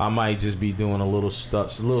 I might just be doing a little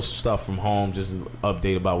stuff from home, just an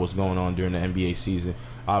update about what's going on during the NBA season.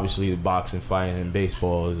 Obviously, the boxing, fighting, and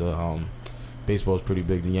baseball is pretty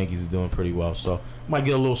big. The Yankees is doing pretty well, so might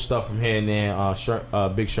get a little stuff from here and there.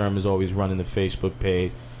 Big Sherm is always running the Facebook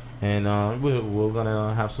page, and we're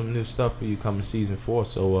gonna have some new stuff for you coming season 4.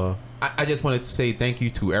 So I just wanted to say thank you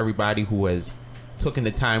to everybody who has taken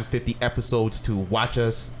the time, 50 episodes, to watch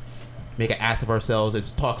us make an ass of ourselves and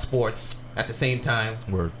talk sports at the same time.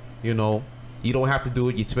 Word. You know, you don't have to do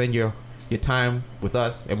it. You spend your time with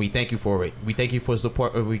us, and we thank you for it. We thank you for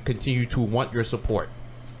support, and we continue to want your support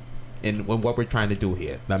in what we're trying to do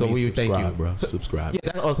here. That so means we subscribe, thank you, bro. Subscribe.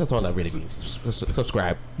 Yeah, that's all that really means.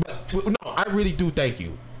 Subscribe. But no, I really do thank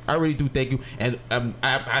you. I really do thank you, and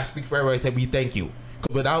I speak for everybody. I say we thank you.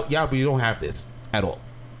 'Cause without y'all, we don't have this at all.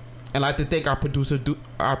 And I'd like to thank our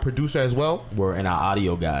producer as well. We're in our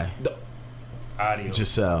audio guy. Audio.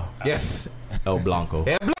 Giselle. Yes. El Blanco.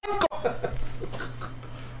 El Blanco.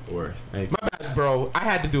 Word. My bad, bro. I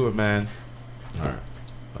had to do it, man. All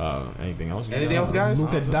right. Anything else? Anything else, guys?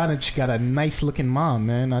 Luka Doncic got a nice looking mom,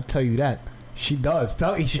 man. I'll tell you that. She does.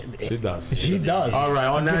 She does. She does. All right.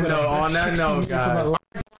 On that note, guys.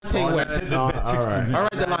 All right,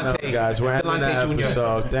 Delonte. Guys, we're ending the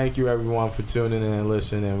episode. Thank you, everyone, for tuning in and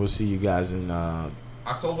listening. We'll see you guys in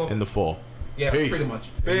October, in the fall. Yeah, pretty much.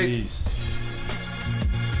 Peace.